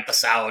up like the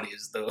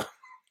Saudis do.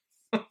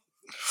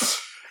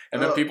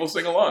 And then people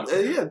sing along.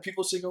 Yeah,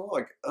 people sing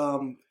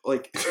along.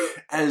 Like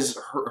as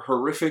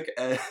horrific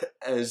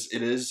as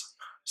it is,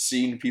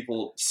 seeing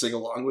people sing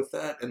along with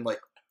that and like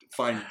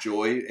find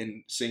joy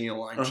in singing a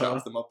line,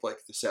 chop them up like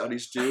the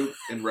Saudis do,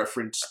 in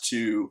reference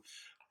to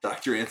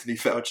Dr. Anthony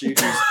Fauci,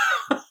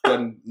 who's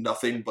done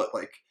nothing but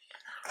like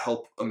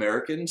help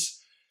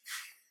Americans.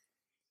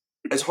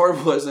 As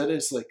horrible as that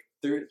is, like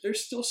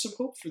there's still some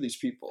hope for these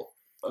people.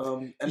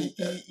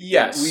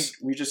 Yes,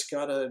 we just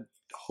gotta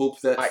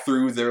hope that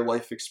through their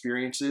life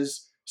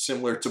experiences,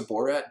 similar to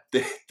Borat,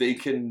 they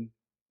can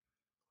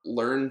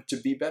learn to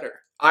be better.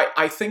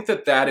 I think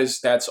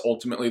that's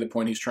ultimately the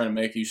point he's trying to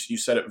make. You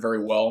said it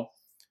very well.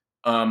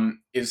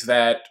 Is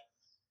that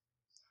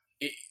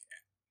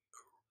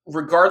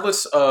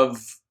regardless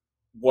of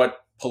what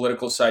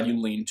political side you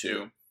lean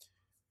to,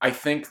 I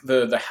think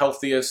the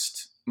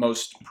healthiest,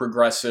 most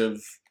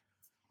progressive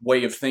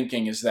way of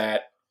thinking is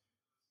that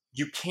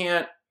you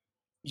can't.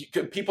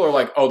 People are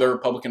like, oh, they're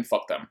Republican,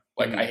 fuck them.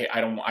 Like I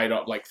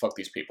don't like fuck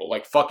these people.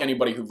 Like fuck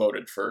anybody who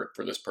voted for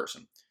this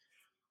person.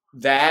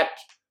 That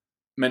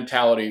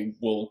mentality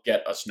will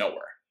get us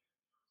nowhere.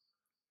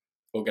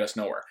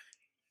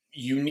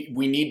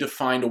 We need to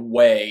find a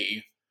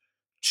way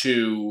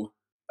to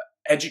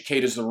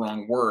educate is the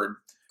wrong word,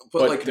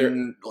 but like I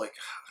don't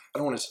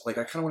want to I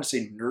kind of want to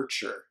say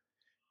nurture.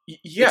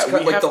 Yeah,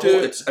 we like have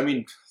to. I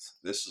mean,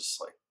 this is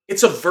like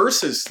it's a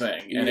versus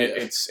thing, and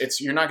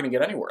it's you're not going to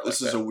get anywhere.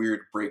 This is a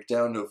weird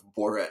breakdown of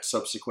Borat's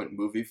subsequent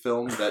movie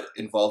film that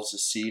involves a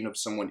scene of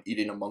someone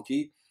eating a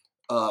monkey.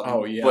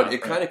 But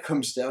it kind of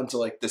comes down to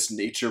like this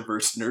nature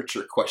versus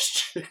nurture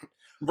question.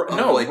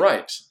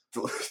 Right.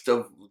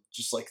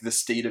 Just like the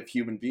state of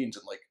human beings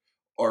and like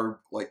are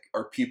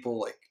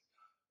people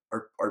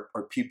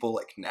are people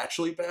like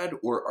naturally bad,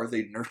 or are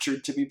they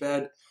nurtured to be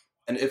bad?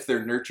 And if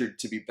they're nurtured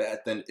to be bad,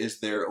 then is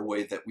there a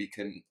way that we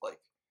can like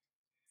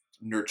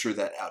nurture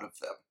that out of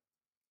them?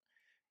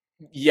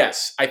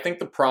 Yes, I think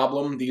the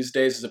problem these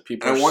days is that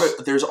people.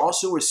 There's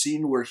also a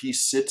scene where he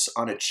sits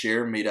on a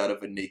chair made out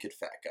of a naked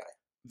fat guy.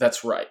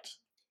 That's right.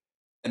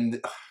 And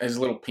his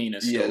little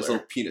penis. Yeah, his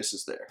little penis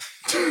is there.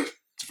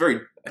 It's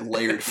very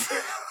layered.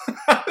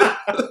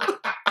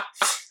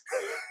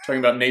 Talking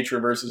about nature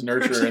versus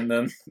nurture, and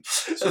then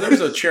so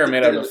there's a chair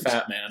made out of a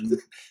fat man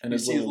and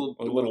his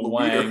little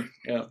wang.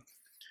 Yeah.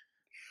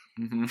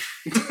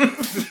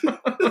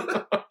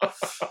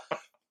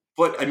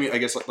 But I mean, I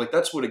guess like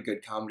that's what a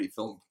good comedy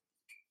film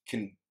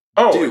can do.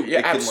 Oh yeah,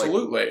 it can,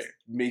 absolutely. Like,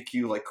 make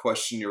you like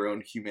question your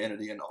own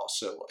humanity, and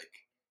also like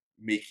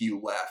make you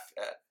laugh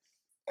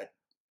at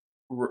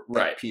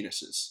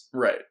penises.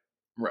 Right.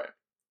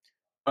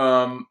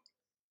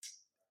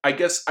 I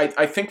guess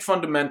I think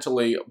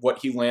fundamentally what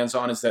he lands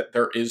on is that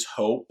there is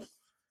hope,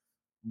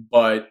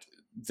 but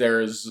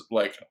there's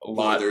like a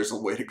lot. There's a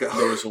way to go.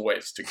 There's a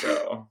ways to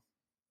go,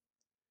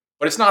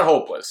 but it's not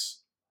hopeless.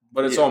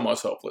 But it's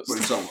almost hopeless. But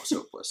it's almost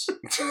hopeless.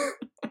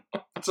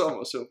 It's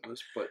almost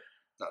hopeless, but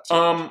not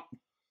so much.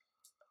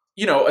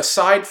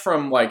 Aside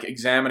from like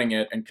examining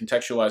it and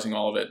contextualizing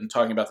all of it and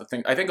talking about the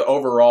thing, I think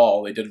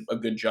overall they did a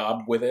good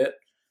job with it.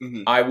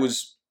 Mm-hmm. I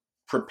was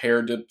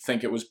prepared to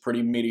think it was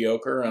pretty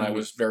mediocre, and I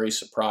was very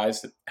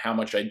surprised at how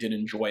much I did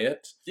enjoy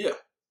it. Yeah.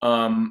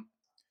 I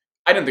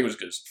didn't think it was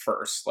good as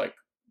first. Like,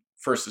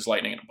 first is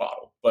lightning in a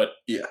bottle, but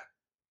yeah.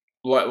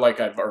 Like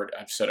I've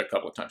said a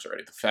couple of times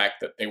already, the fact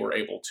that they were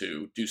able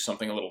to do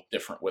something a little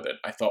different with it,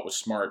 I thought was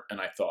smart,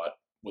 and I thought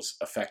was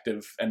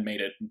effective, and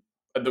made it.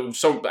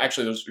 So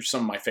actually, those are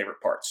some of my favorite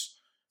parts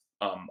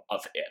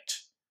of it.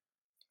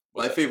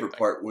 My favorite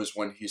part was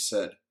when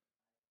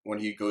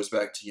he goes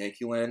back to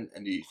Yankee Land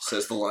and he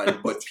says the line,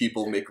 "But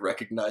people make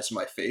recognize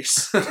my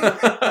face."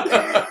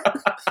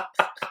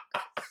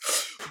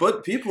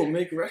 But people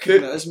make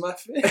recognize my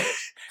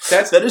face.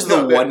 That is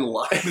the one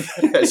line.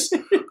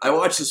 I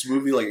watched this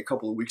movie like a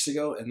couple of weeks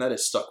ago, and that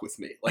has stuck with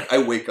me. Like I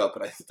wake up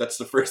and that's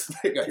the first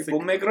thing I think.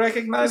 People make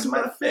recognize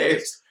my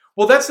face.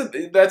 Well, that's a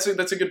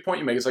good point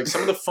you make. It's like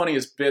some of the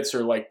funniest bits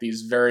are like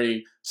these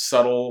very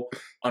subtle,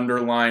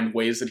 underlined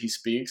ways that he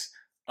speaks.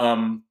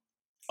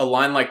 A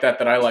line like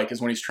that I like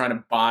is when he's trying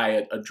to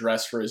buy a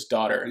dress for his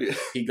daughter. Yeah.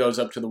 He goes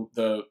up to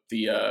the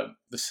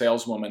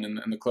saleswoman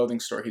in the clothing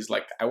store. He's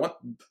like, "I want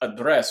a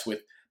dress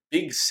with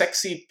big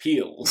sexy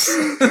peels."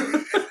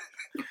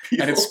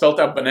 And it's spelled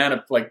out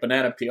banana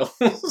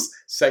peels.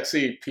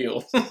 Sexy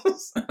peels.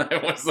 I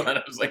always thought,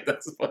 I was like,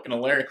 that's fucking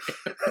hilarious.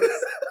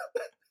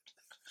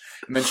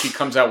 And then she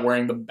comes out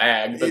wearing the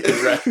bag that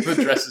the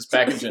dress is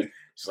packaged in.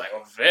 She's like,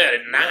 "Oh, very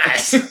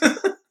nice."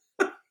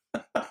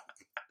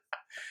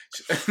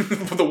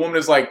 But the woman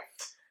is like,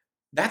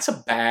 "That's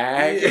a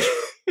bag."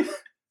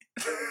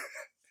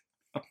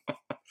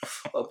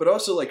 But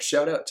also, like,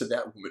 shout out to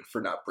that woman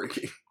for not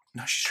breaking.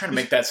 No, she's trying to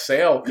make that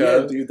sale.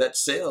 Yeah, dude, that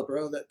sale,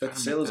 bro. That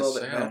sale is all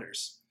that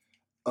matters.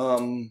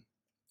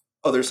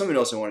 There's something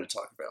else I wanted to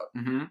talk about.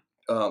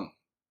 Mm-hmm.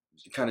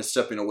 Kind of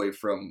stepping away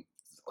from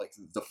like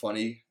the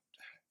funny,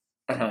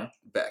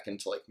 back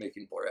into like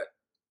making Borat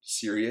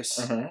serious.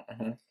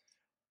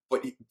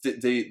 But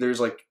there's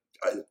like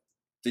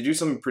they do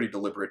something pretty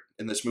deliberate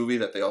in this movie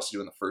that they also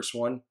do in the first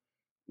one,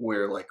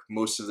 where like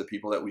most of the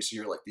people that we see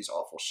are like these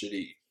awful,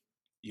 shitty,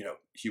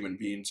 human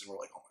beings, and we're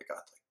like, oh my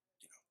god, like,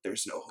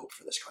 there's no hope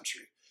for this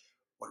country.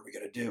 What are we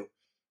gonna do?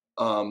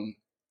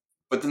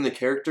 But then the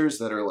characters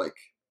that are like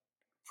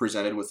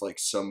presented with like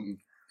some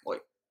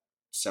like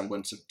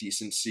semblance of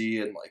decency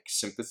and like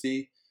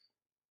sympathy,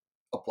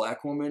 a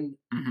black woman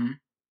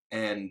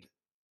and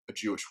a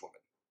Jewish woman,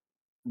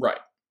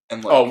 right?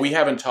 And like, we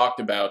haven't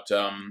talked about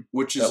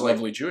which is that like,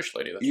 lovely Jewish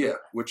lady. That's right.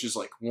 Which is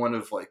like one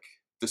of like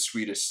the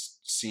sweetest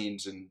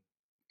scenes in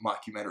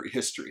mockumentary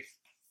history.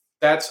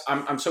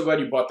 I'm so glad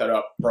you brought that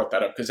up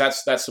because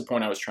that's the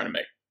point I was trying to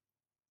make.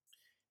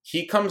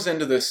 He comes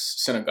into this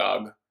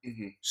synagogue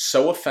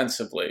so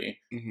offensively,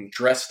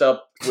 dressed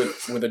up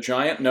with a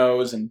giant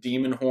nose and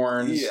demon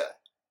horns. Yeah.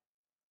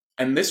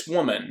 And this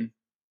woman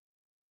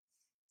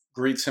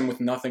greets him with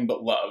nothing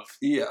but love.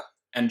 Yeah.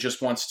 And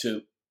just wants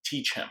to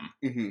teach him.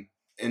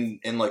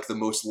 In like the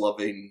most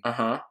loving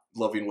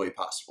way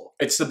possible.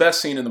 It's the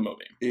best scene in the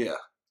movie. Yeah.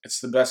 It's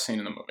the best scene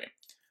in the movie.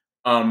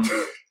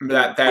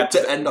 That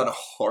to end on a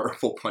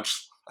horrible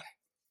punchline.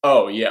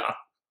 Oh yeah.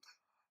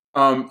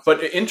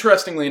 But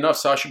interestingly enough,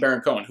 Sacha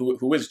Baron Cohen,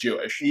 who is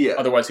Jewish,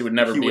 otherwise he would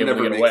never be able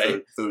to get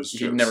away.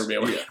 He'd never be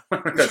able to get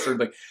that sort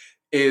of thing.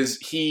 Is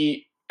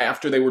he,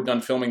 after they were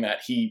done filming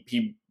that,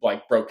 he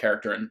like broke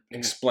character and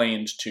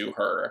explained to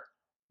her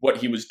what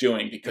he was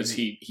doing because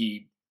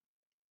he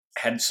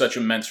had such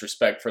immense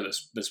respect for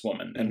this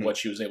woman and what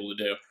she was able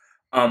to do.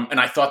 And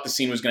I thought the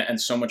scene was going to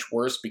end so much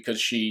worse because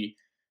she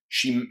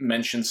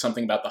mentioned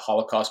something about the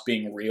Holocaust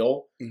being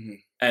real,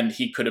 and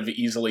he could have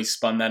easily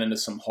spun that into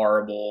some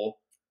horrible.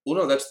 Well,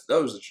 no, that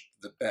was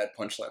the bad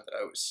punchline that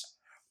I was.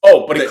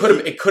 Oh, but it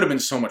could have been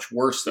so much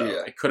worse though.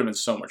 Yeah. It could have been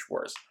so much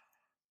worse.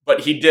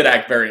 But he did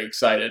act very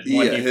excited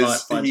when he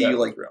finds out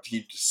like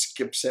he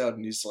skips out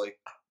and he's like,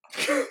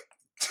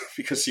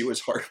 because he was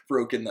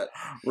heartbroken that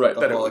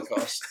the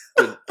Holocaust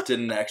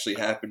didn't actually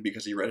happen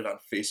because he read it on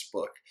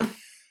Facebook,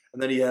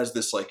 and then he has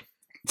this like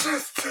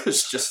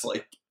this just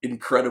like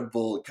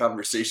incredible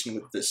conversation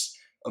with this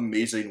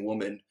amazing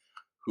woman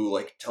who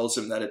like tells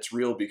him that it's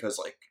real because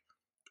like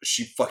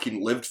she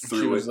fucking lived through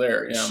it. She was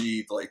there, yeah.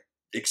 She like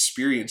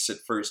experienced it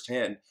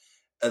firsthand.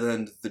 And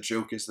then the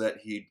joke is that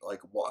he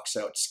like walks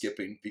out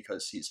skipping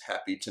because he's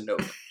happy to know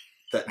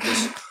that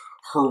this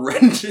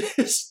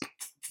horrendous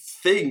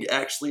thing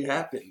actually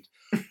happened.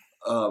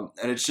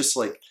 And it's just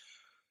like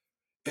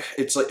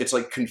it's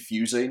like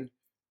confusing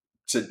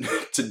to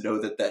know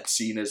that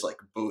scene is like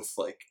both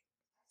like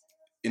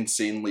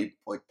insanely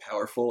like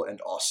powerful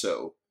and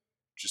also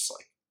just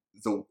like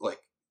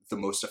the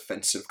most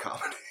offensive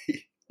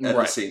comedy at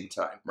the same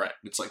time. Right.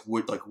 It's like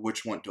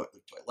which one do I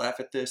laugh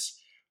at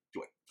this?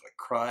 Do I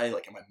cry?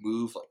 Like, am I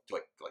moved?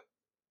 Like,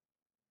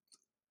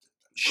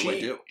 do I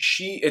do?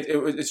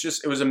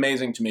 It was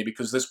amazing to me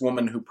because this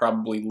woman who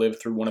probably lived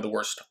through one of the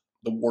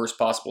worst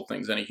possible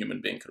things any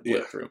human being could have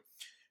lived through,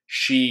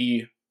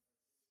 she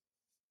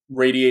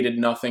radiated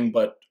nothing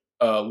but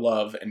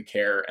love and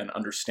care and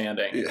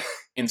understanding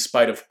in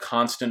spite of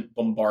constant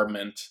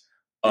bombardment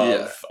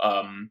of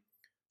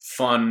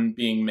fun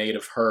being made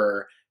of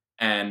her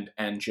and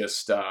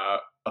just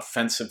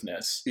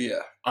offensive-ness.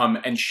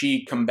 And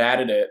she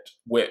combated it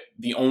with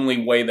the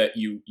only way that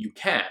you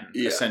can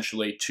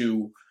essentially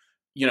to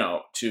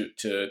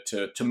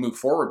move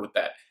forward with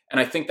that. And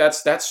I think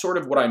that's sort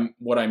of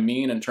what I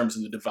mean in terms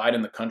of the divide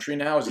in the country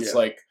now is it's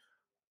like,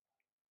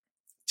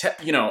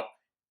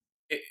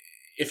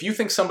 if you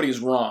think somebody is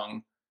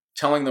wrong,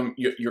 telling them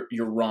you're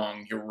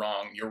wrong, you're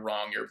wrong, you're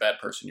wrong, you're a bad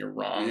person, you're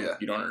wrong, Yeah.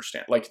 you don't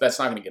understand. Like, that's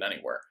not going to get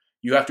anywhere.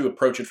 You have to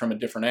approach it from a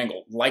different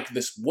angle, like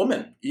this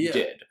woman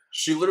did.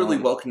 She literally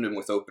welcomed him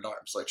with open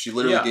arms. Like, she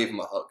literally gave him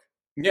a hug.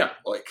 Yeah.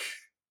 Like,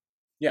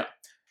 yeah.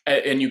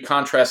 And you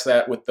contrast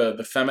that with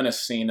the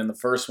feminist scene in the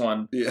first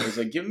one. Yeah. It's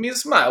like, give me a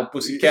smile,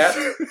 pussycat.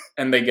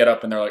 And they get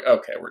up and they're like,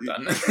 okay, we're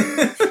done.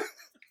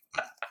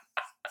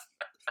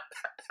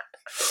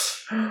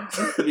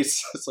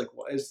 It's like,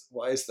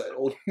 why is that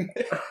old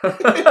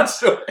man?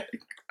 So,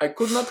 I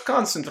could not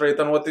concentrate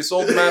on what this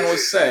old man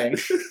was saying.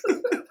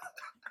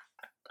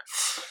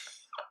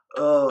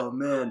 oh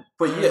man,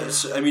 but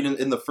yes, I mean,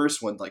 in the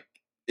first one, like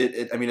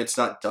I mean, it's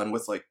not done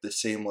with like the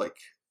same like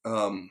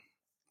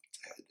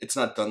it's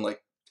not done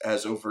like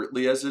as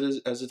overtly as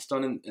it's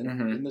done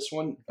in this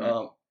one.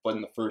 But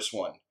in the first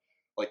one,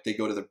 like they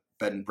go to the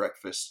bed and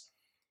breakfast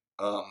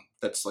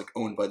that's like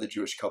owned by the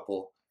Jewish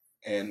couple,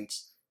 and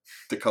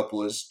the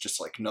couple is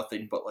just like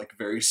nothing but like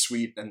very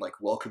sweet and like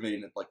welcoming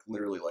and like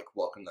literally like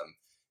welcome them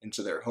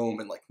into their home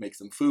and like make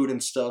them food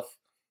and stuff.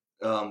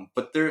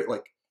 But they're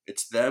like,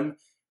 it's them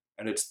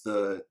and it's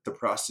the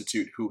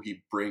prostitute who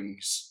he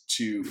brings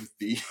to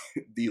the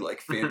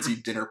like fancy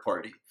dinner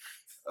party,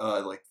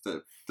 like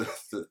the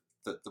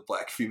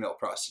black female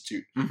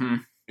prostitute. Mm-hmm.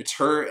 It's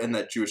her and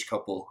that Jewish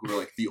couple who are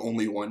like the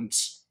only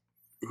ones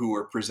who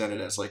are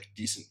presented as like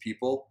decent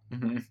people.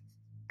 Mm-hmm.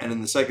 And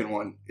in the second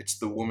one, it's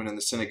the woman in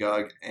the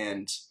synagogue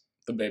and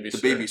the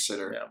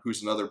babysitter,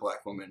 who's another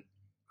black woman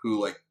who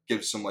like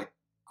gives some like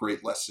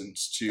great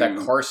lessons to that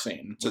car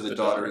scene to the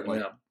daughter and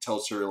like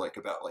tells her like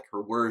about like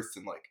her worth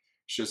and like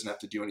she doesn't have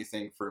to do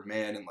anything for a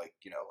man and like,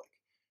 you know, like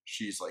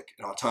she's like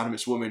an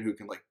autonomous woman who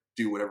can like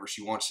do whatever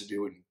she wants to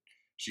do and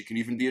she can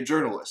even be a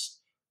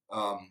journalist.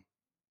 But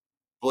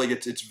like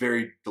it's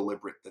very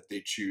deliberate that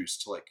they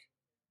choose like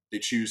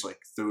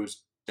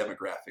those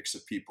demographics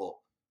of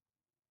people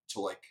to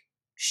like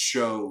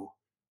show,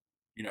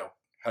 you know,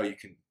 how you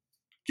can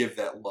give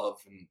that love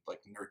and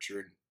like nurture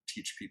and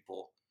teach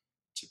people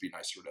to be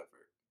nice or whatever.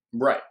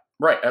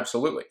 Right,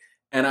 absolutely.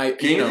 And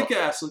King of the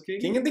castle,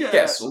 King of the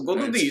castle. Go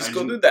do this,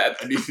 go do that.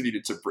 I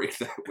needed to break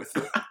that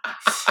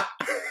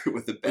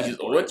with a bad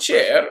boy. A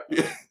chair.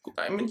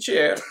 I'm in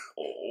chair.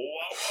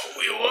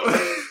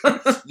 Oh,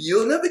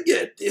 you'll never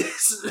get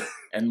this.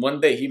 And one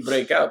day he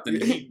break out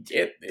and he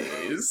get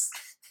this.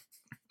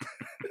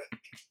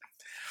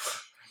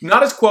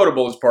 Not as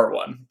quotable as part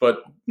one,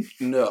 but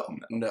no,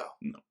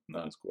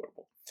 not as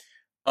quotable.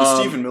 The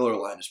Stephen Miller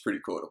line is pretty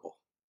quotable.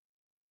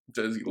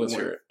 Let's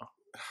hear it.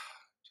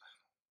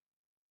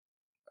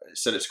 I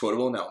said it's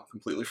quotable. Now I'm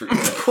completely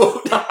forgetting that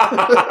quote.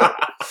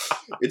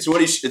 It's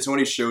when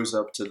he shows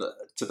up to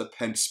the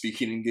Pence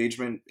speaking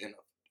engagement in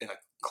a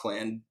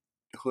Klan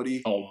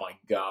hoodie. Oh my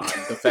god!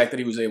 The fact that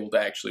he was able to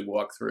actually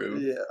walk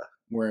through,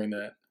 wearing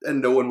that,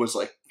 and no one was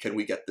like, "Can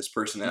we get this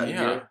person out of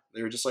here?"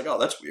 They were just like, "Oh,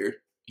 that's weird."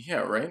 Yeah,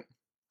 right.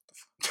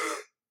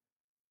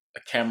 A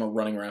camera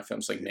running around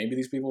films like maybe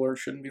these people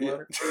shouldn't be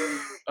louder.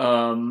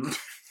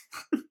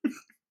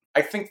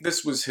 I think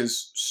this was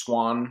his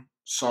swan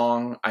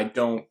song. I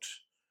don't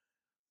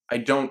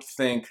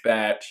think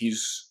that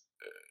he's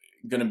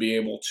going to be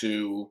able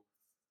to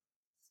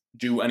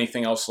do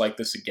anything else like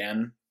this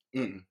again.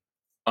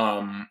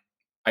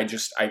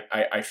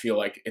 I feel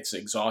like it's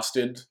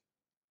exhausted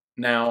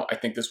now. I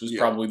think this was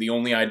probably the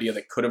only idea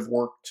that could have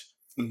worked.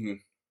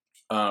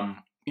 Mm-hmm.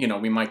 You know,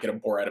 we might get a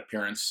Borat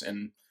appearance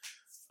in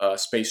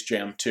Space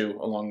Jam 2,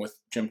 along with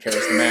Jim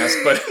Carrey's The Mask,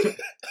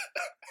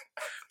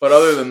 but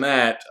other than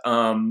that,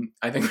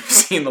 I think we've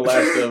seen the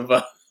last of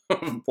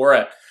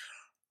Borat.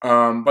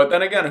 But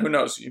then again, who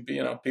knows? You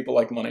know, people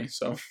like money,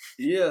 so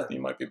he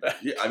might be back.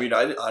 Yeah, I mean,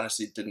 I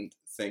honestly didn't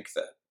think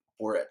that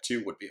Borat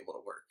 2 would be able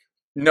to work.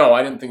 No,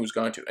 I didn't think it was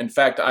going to. In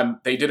fact,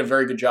 they did a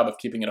very good job of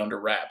keeping it under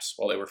wraps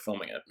while they were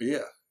filming it.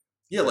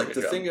 Yeah, like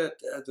the thing at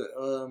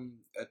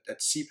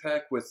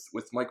CPAC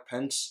with Mike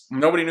Pence.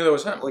 Nobody knew that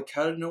was him. Like,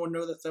 how did no one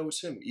know that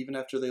was him? Even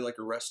after they like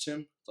arrest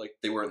him, like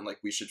they weren't like,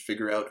 we should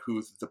figure out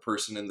who the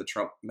person in the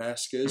Trump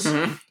mask is.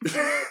 Mm-hmm.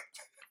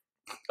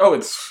 Oh,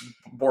 it's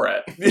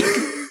Borat.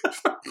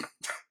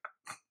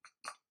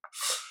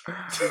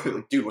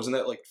 Like, dude, wasn't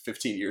that like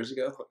 15 years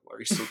ago? Like, why are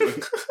you still doing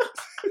it?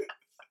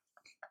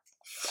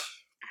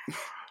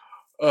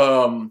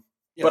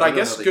 But I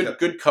guess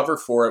good cover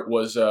for it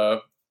was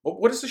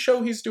what is the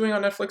show he's doing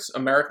on Netflix?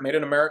 Made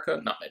in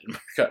America? Not Made in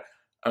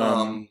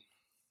America.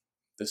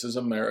 This is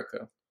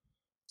America.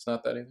 It's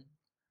not that either.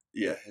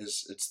 Yeah,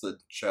 it's the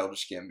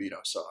Childish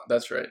Gambino song.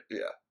 That's right.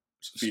 Yeah.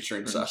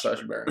 Featuring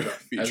Sacha Baron.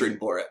 Featuring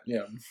Borat.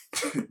 Yeah.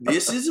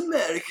 This is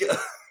America.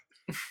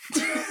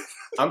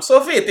 I'm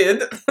so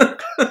fitted.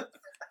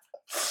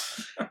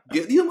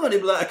 Get your money,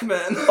 black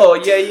man. Oh,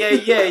 yeah.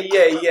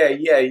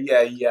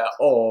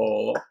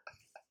 Oh.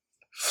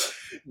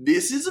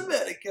 This is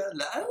America.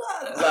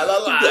 La la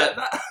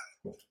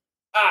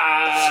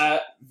la.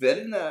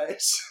 Very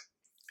nice.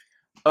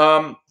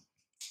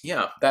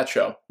 Yeah, that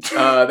show.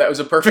 That was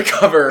a perfect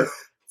cover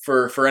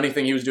for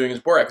anything he was doing as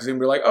Borat, because he'd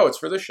be like, oh, it's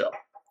for this show.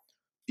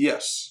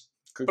 Yes.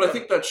 But I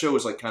think that show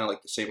was like kind of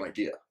like the same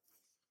idea.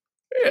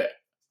 Yeah.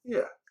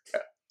 Yeah.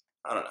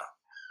 I don't know.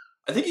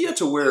 I think he had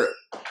to wear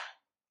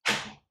a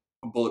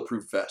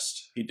bulletproof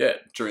vest He did.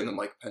 during the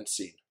Mike Pence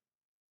scene.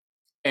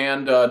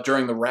 And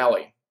during the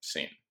rally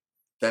scene.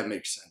 That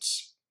makes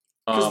sense.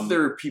 Because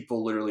there are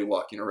people literally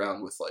walking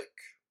around with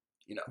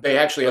they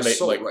actually have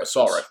assault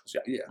rifles.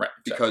 Yeah, yeah. Right.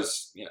 Exactly.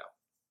 Because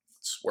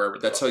it's wherever.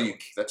 That's how you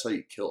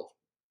kill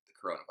the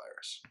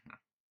coronavirus.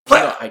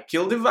 No, I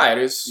kill the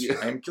virus. Yeah.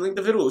 I am killing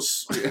the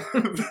virus. Yeah.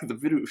 The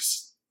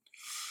virus.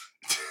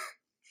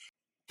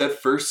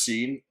 That first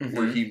scene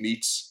where he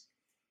meets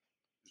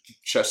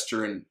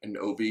Chester and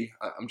Obi.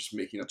 I'm just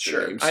making up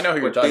their names. I know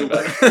who you're talking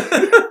about.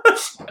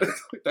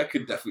 That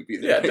could definitely be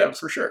their Yeah, names.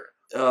 for sure.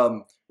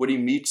 When he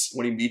meets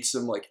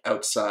him like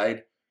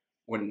outside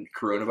when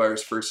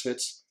coronavirus first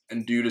hits,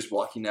 and dude is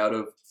walking out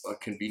of a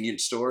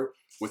convenience store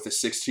with a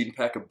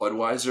 16-pack of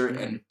Budweiser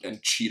and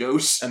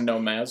Cheetos and no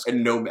mask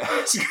and and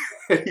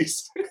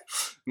he's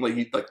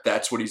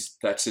that's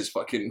his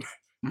fucking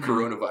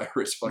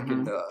coronavirus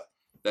fucking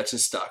that's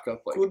his stock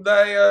up. Like, could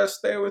I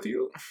stay with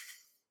you?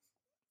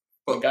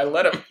 The guy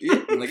let him.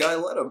 Yeah, and the guy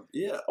let him.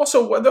 Yeah.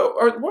 Also, what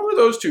were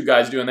those two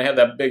guys doing? They had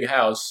that big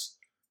house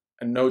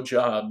and no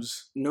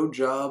jobs. No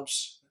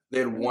jobs. They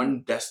had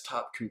one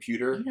desktop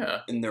computer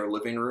Yeah. in their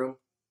living room.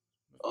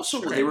 Also,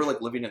 Strange. they were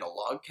like living in a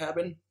log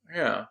cabin.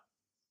 Yeah.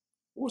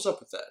 What was up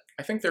with that?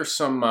 I think there's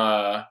some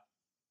hush-hush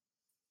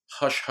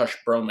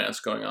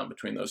bromance going on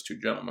between those two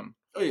gentlemen.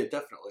 Oh yeah,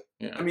 definitely.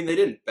 Yeah. I mean, they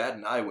didn't bat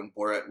an eye when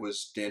Borat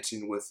was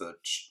dancing with a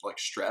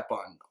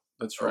strap-on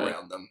That's right.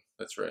 around them.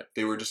 That's right.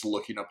 They were just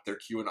looking up their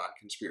QAnon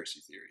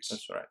conspiracy theories.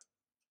 That's right.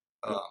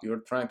 You're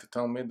trying to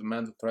tell me the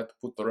man who tried to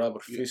put the rubber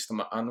fist in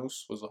my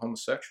anus was a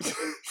homosexual?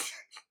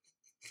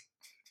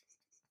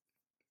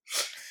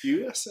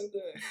 USA.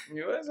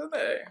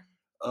 USA.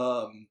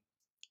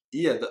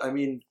 Yeah. I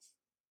mean,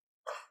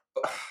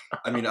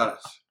 it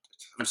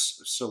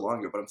was so long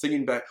ago, but I'm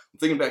thinking back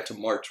to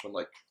March when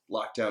like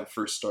lockdown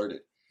first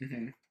started,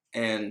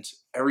 and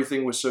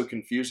everything was so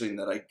confusing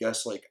that I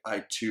guess like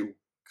I too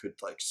could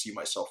like see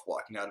myself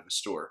walking out of a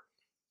store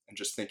and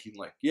just thinking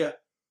like, yeah,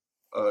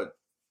 a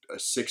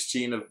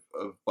 16 of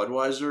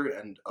Budweiser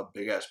and a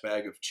big ass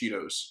bag of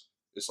Cheetos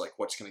is like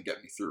what's gonna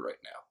get me through right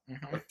now.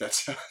 Like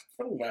that'll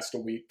last a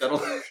week.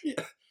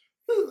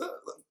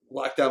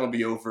 Lockdown will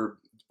be over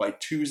by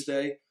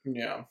Tuesday.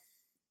 Yeah.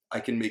 I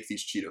can make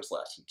these Cheetos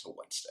last until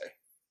Wednesday.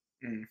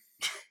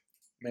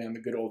 Man,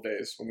 the good old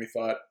days when we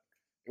thought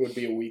it would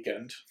be a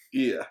weekend.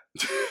 Yeah.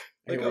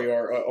 Here we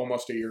are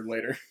almost a year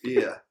later.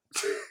 Yeah.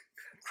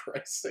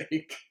 Christ's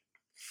sake.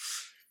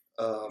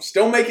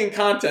 Still making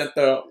content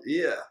though.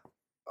 Yeah.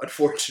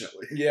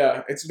 Unfortunately.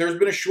 Yeah. There's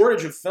been a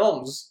shortage of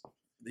films.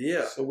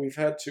 Yeah. So we've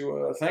had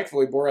to,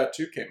 thankfully Borat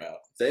 2 came out.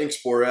 Thanks,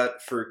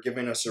 Borat, for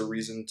giving us a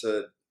reason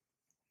to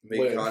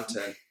make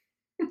content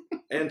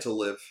and to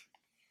live.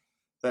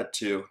 That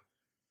too.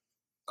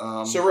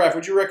 So, Raph,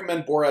 would you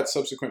recommend Borat's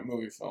subsequent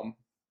movie film?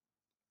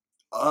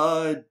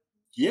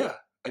 Yeah.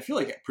 I feel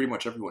like pretty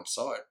much everyone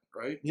saw it,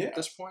 right? Yeah. At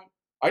this point.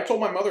 I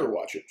told my mother to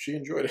watch it. She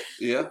enjoyed it.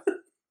 Yeah.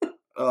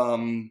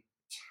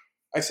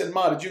 I said,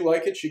 Ma, did you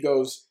like it? She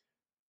goes,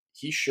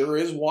 he sure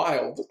is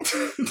wild.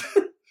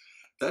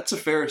 That's a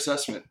fair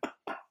assessment.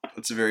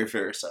 That's a very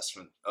fair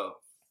assessment of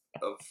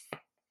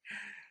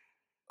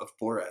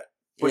Borat.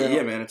 But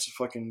yeah, man, it's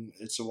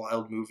a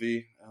wild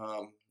movie.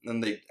 Then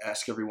they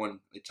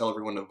tell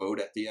everyone to vote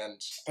at the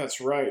end.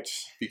 That's right.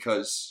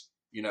 Because,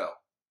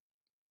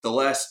 the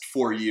last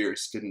 4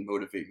 years didn't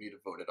motivate me to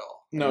vote at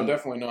all. No,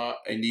 definitely not.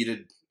 I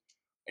needed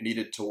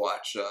to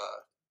watch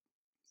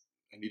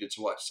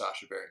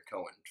Sacha Baron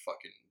Cohen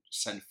fucking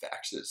send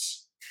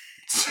faxes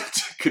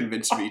to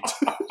convince me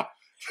to.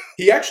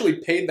 He actually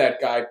paid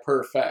that guy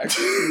per fax.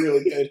 He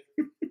really did.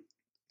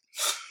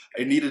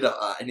 I needed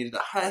a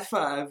high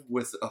five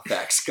with a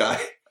fax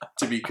guy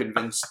to be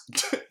convinced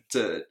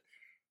to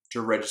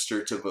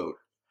register to vote.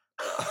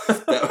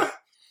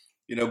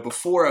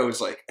 Before I was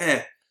like,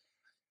 I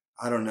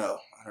don't know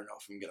if I'm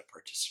going to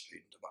participate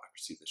in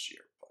democracy this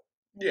year. But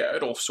yeah,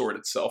 it'll sort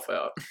itself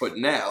out. But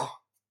now,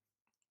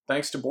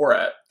 thanks to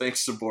Borat, I'm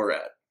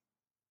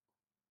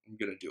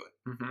going to do it.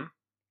 Mm-hmm.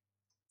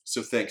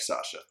 So thanks,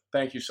 Sasha.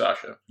 Thank you,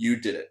 Sasha. You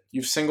did it.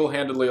 You've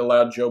single-handedly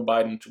allowed Joe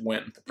Biden to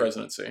win the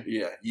presidency.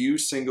 Yeah, you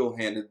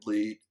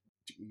single-handedly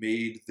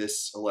made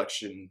this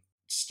election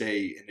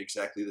stay in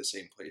exactly the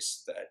same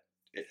place that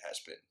it has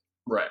been.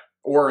 Right.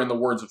 Or in the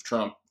words of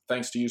Trump,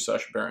 thanks to you,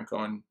 Sacha Baron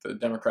Cohen, the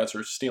Democrats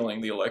are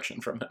stealing the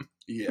election from him.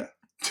 Yeah.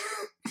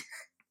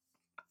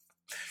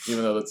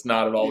 Even though that's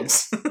not at all. Yeah.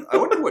 I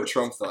wonder what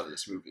Trump thought of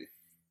this movie.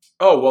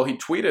 Oh, well, he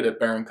tweeted at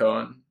Baron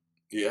Cohen.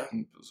 Yeah.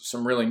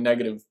 Some really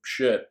negative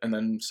shit. And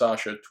then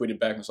Sasha tweeted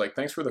back and was like,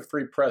 thanks for the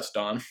free press,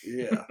 Don.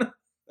 Yeah.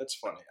 That's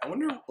funny. I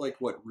wonder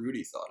what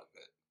Rudy thought of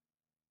it.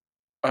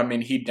 I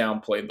mean, he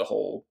downplayed the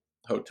whole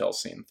hotel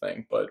scene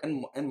thing, but...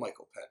 And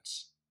Michael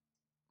Pence.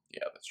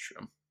 Yeah, that's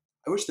true.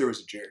 I wish there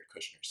was a Jared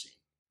Kushner scene.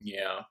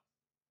 Yeah.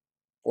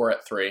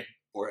 Borat 3.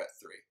 Borat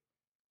 3.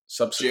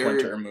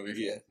 Subsequenter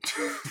movie. Yeah.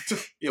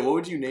 Yeah, what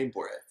would you name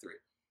Borat 3?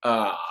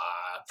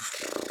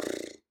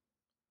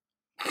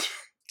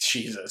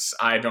 Jesus,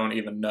 I don't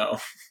even know.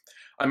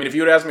 I mean, if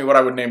you would ask me what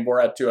I would name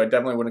Borat 2, I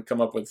definitely wouldn't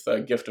come up with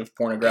a gift of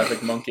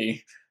pornographic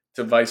monkey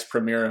to Vice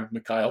Premier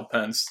Mikhail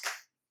Pence.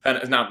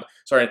 Mikhail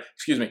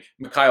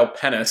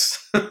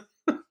Penis.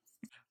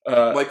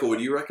 Michael,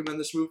 would you recommend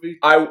this movie?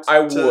 I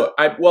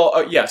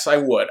would. Yes, I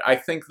would. I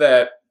think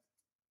that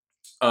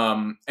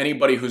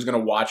anybody who's going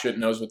to watch it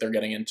knows what they're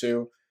getting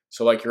into.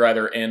 So, like, you're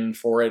either in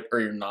for it or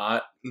you're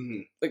not.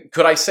 Mm-hmm. Like,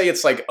 could I say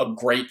it's, like, a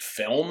great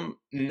film?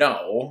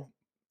 No.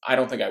 I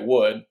don't think I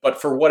would.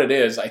 But for what it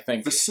is, I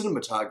think... The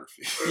cinematography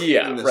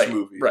in this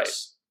movie. Right.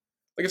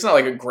 Like, it's not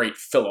like a great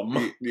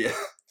film. Yeah.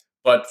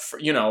 But,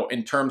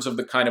 in terms of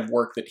the kind of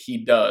work that he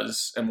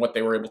does and what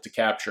they were able to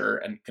capture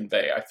and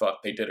convey, I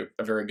thought they did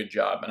a very good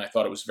job. And I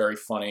thought it was very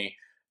funny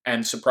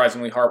and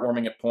surprisingly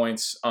heartwarming at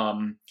points.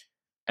 And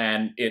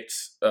it,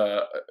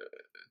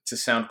 to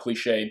sound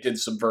cliche, did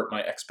subvert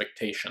my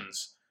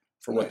expectations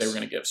for what they were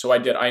going to give. So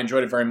I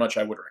enjoyed it very much.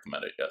 I would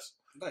recommend it, yes.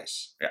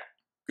 Nice. Yeah.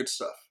 Good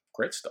stuff.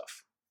 Great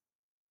stuff.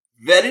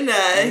 Very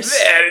nice.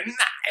 Very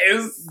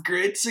nice.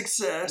 Great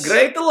success.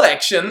 Great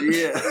election.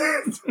 Yeah.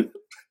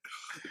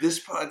 This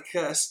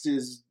podcast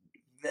is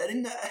very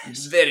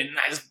nice. Very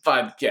nice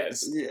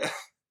podcast. Yeah.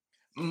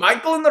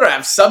 Michael and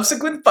Raph,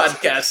 subsequent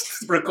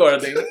podcast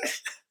recording.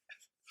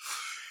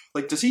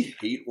 Like, does he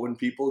hate when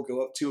people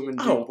go up to him and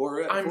do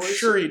Borat? I'm voice?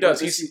 sure he does.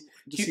 Does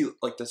he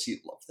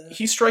love that?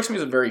 He strikes me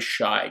as a very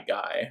shy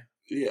guy.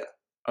 Yeah.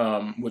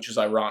 Which is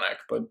ironic,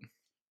 but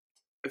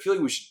I feel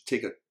like we should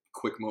take a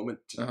quick moment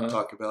to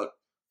talk about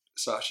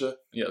Sasha.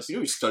 Yes. You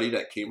know, he studied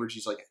at Cambridge. He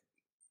was like,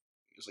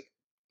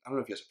 I don't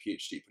know if he has a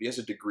PhD, but he has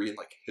a degree in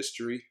like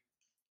history,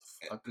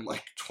 and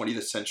like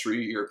 20th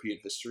century European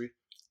history,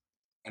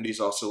 and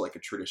he's also like a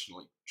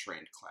traditionally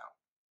trained clown.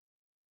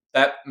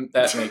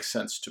 That makes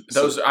sense to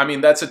me.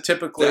 That's a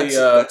typically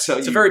it's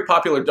a very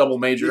popular double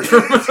major.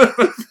 For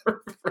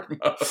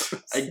most.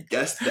 I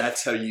guess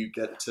that's how you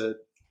get to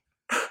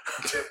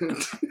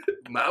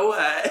my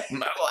wife.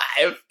 My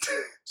wife.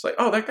 It's like,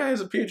 oh, that guy has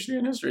a PhD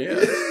in history.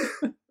 Yeah.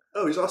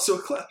 Oh, he's also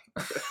a clown.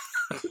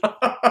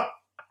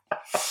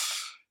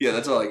 Yeah,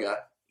 that's all I got.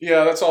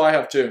 Yeah, that's all I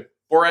have too.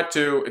 Borat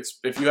 2,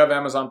 if you have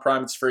Amazon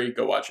Prime, it's free.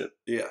 Go watch it.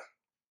 Yeah.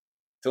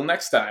 Till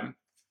next time,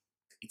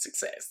 eat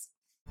success.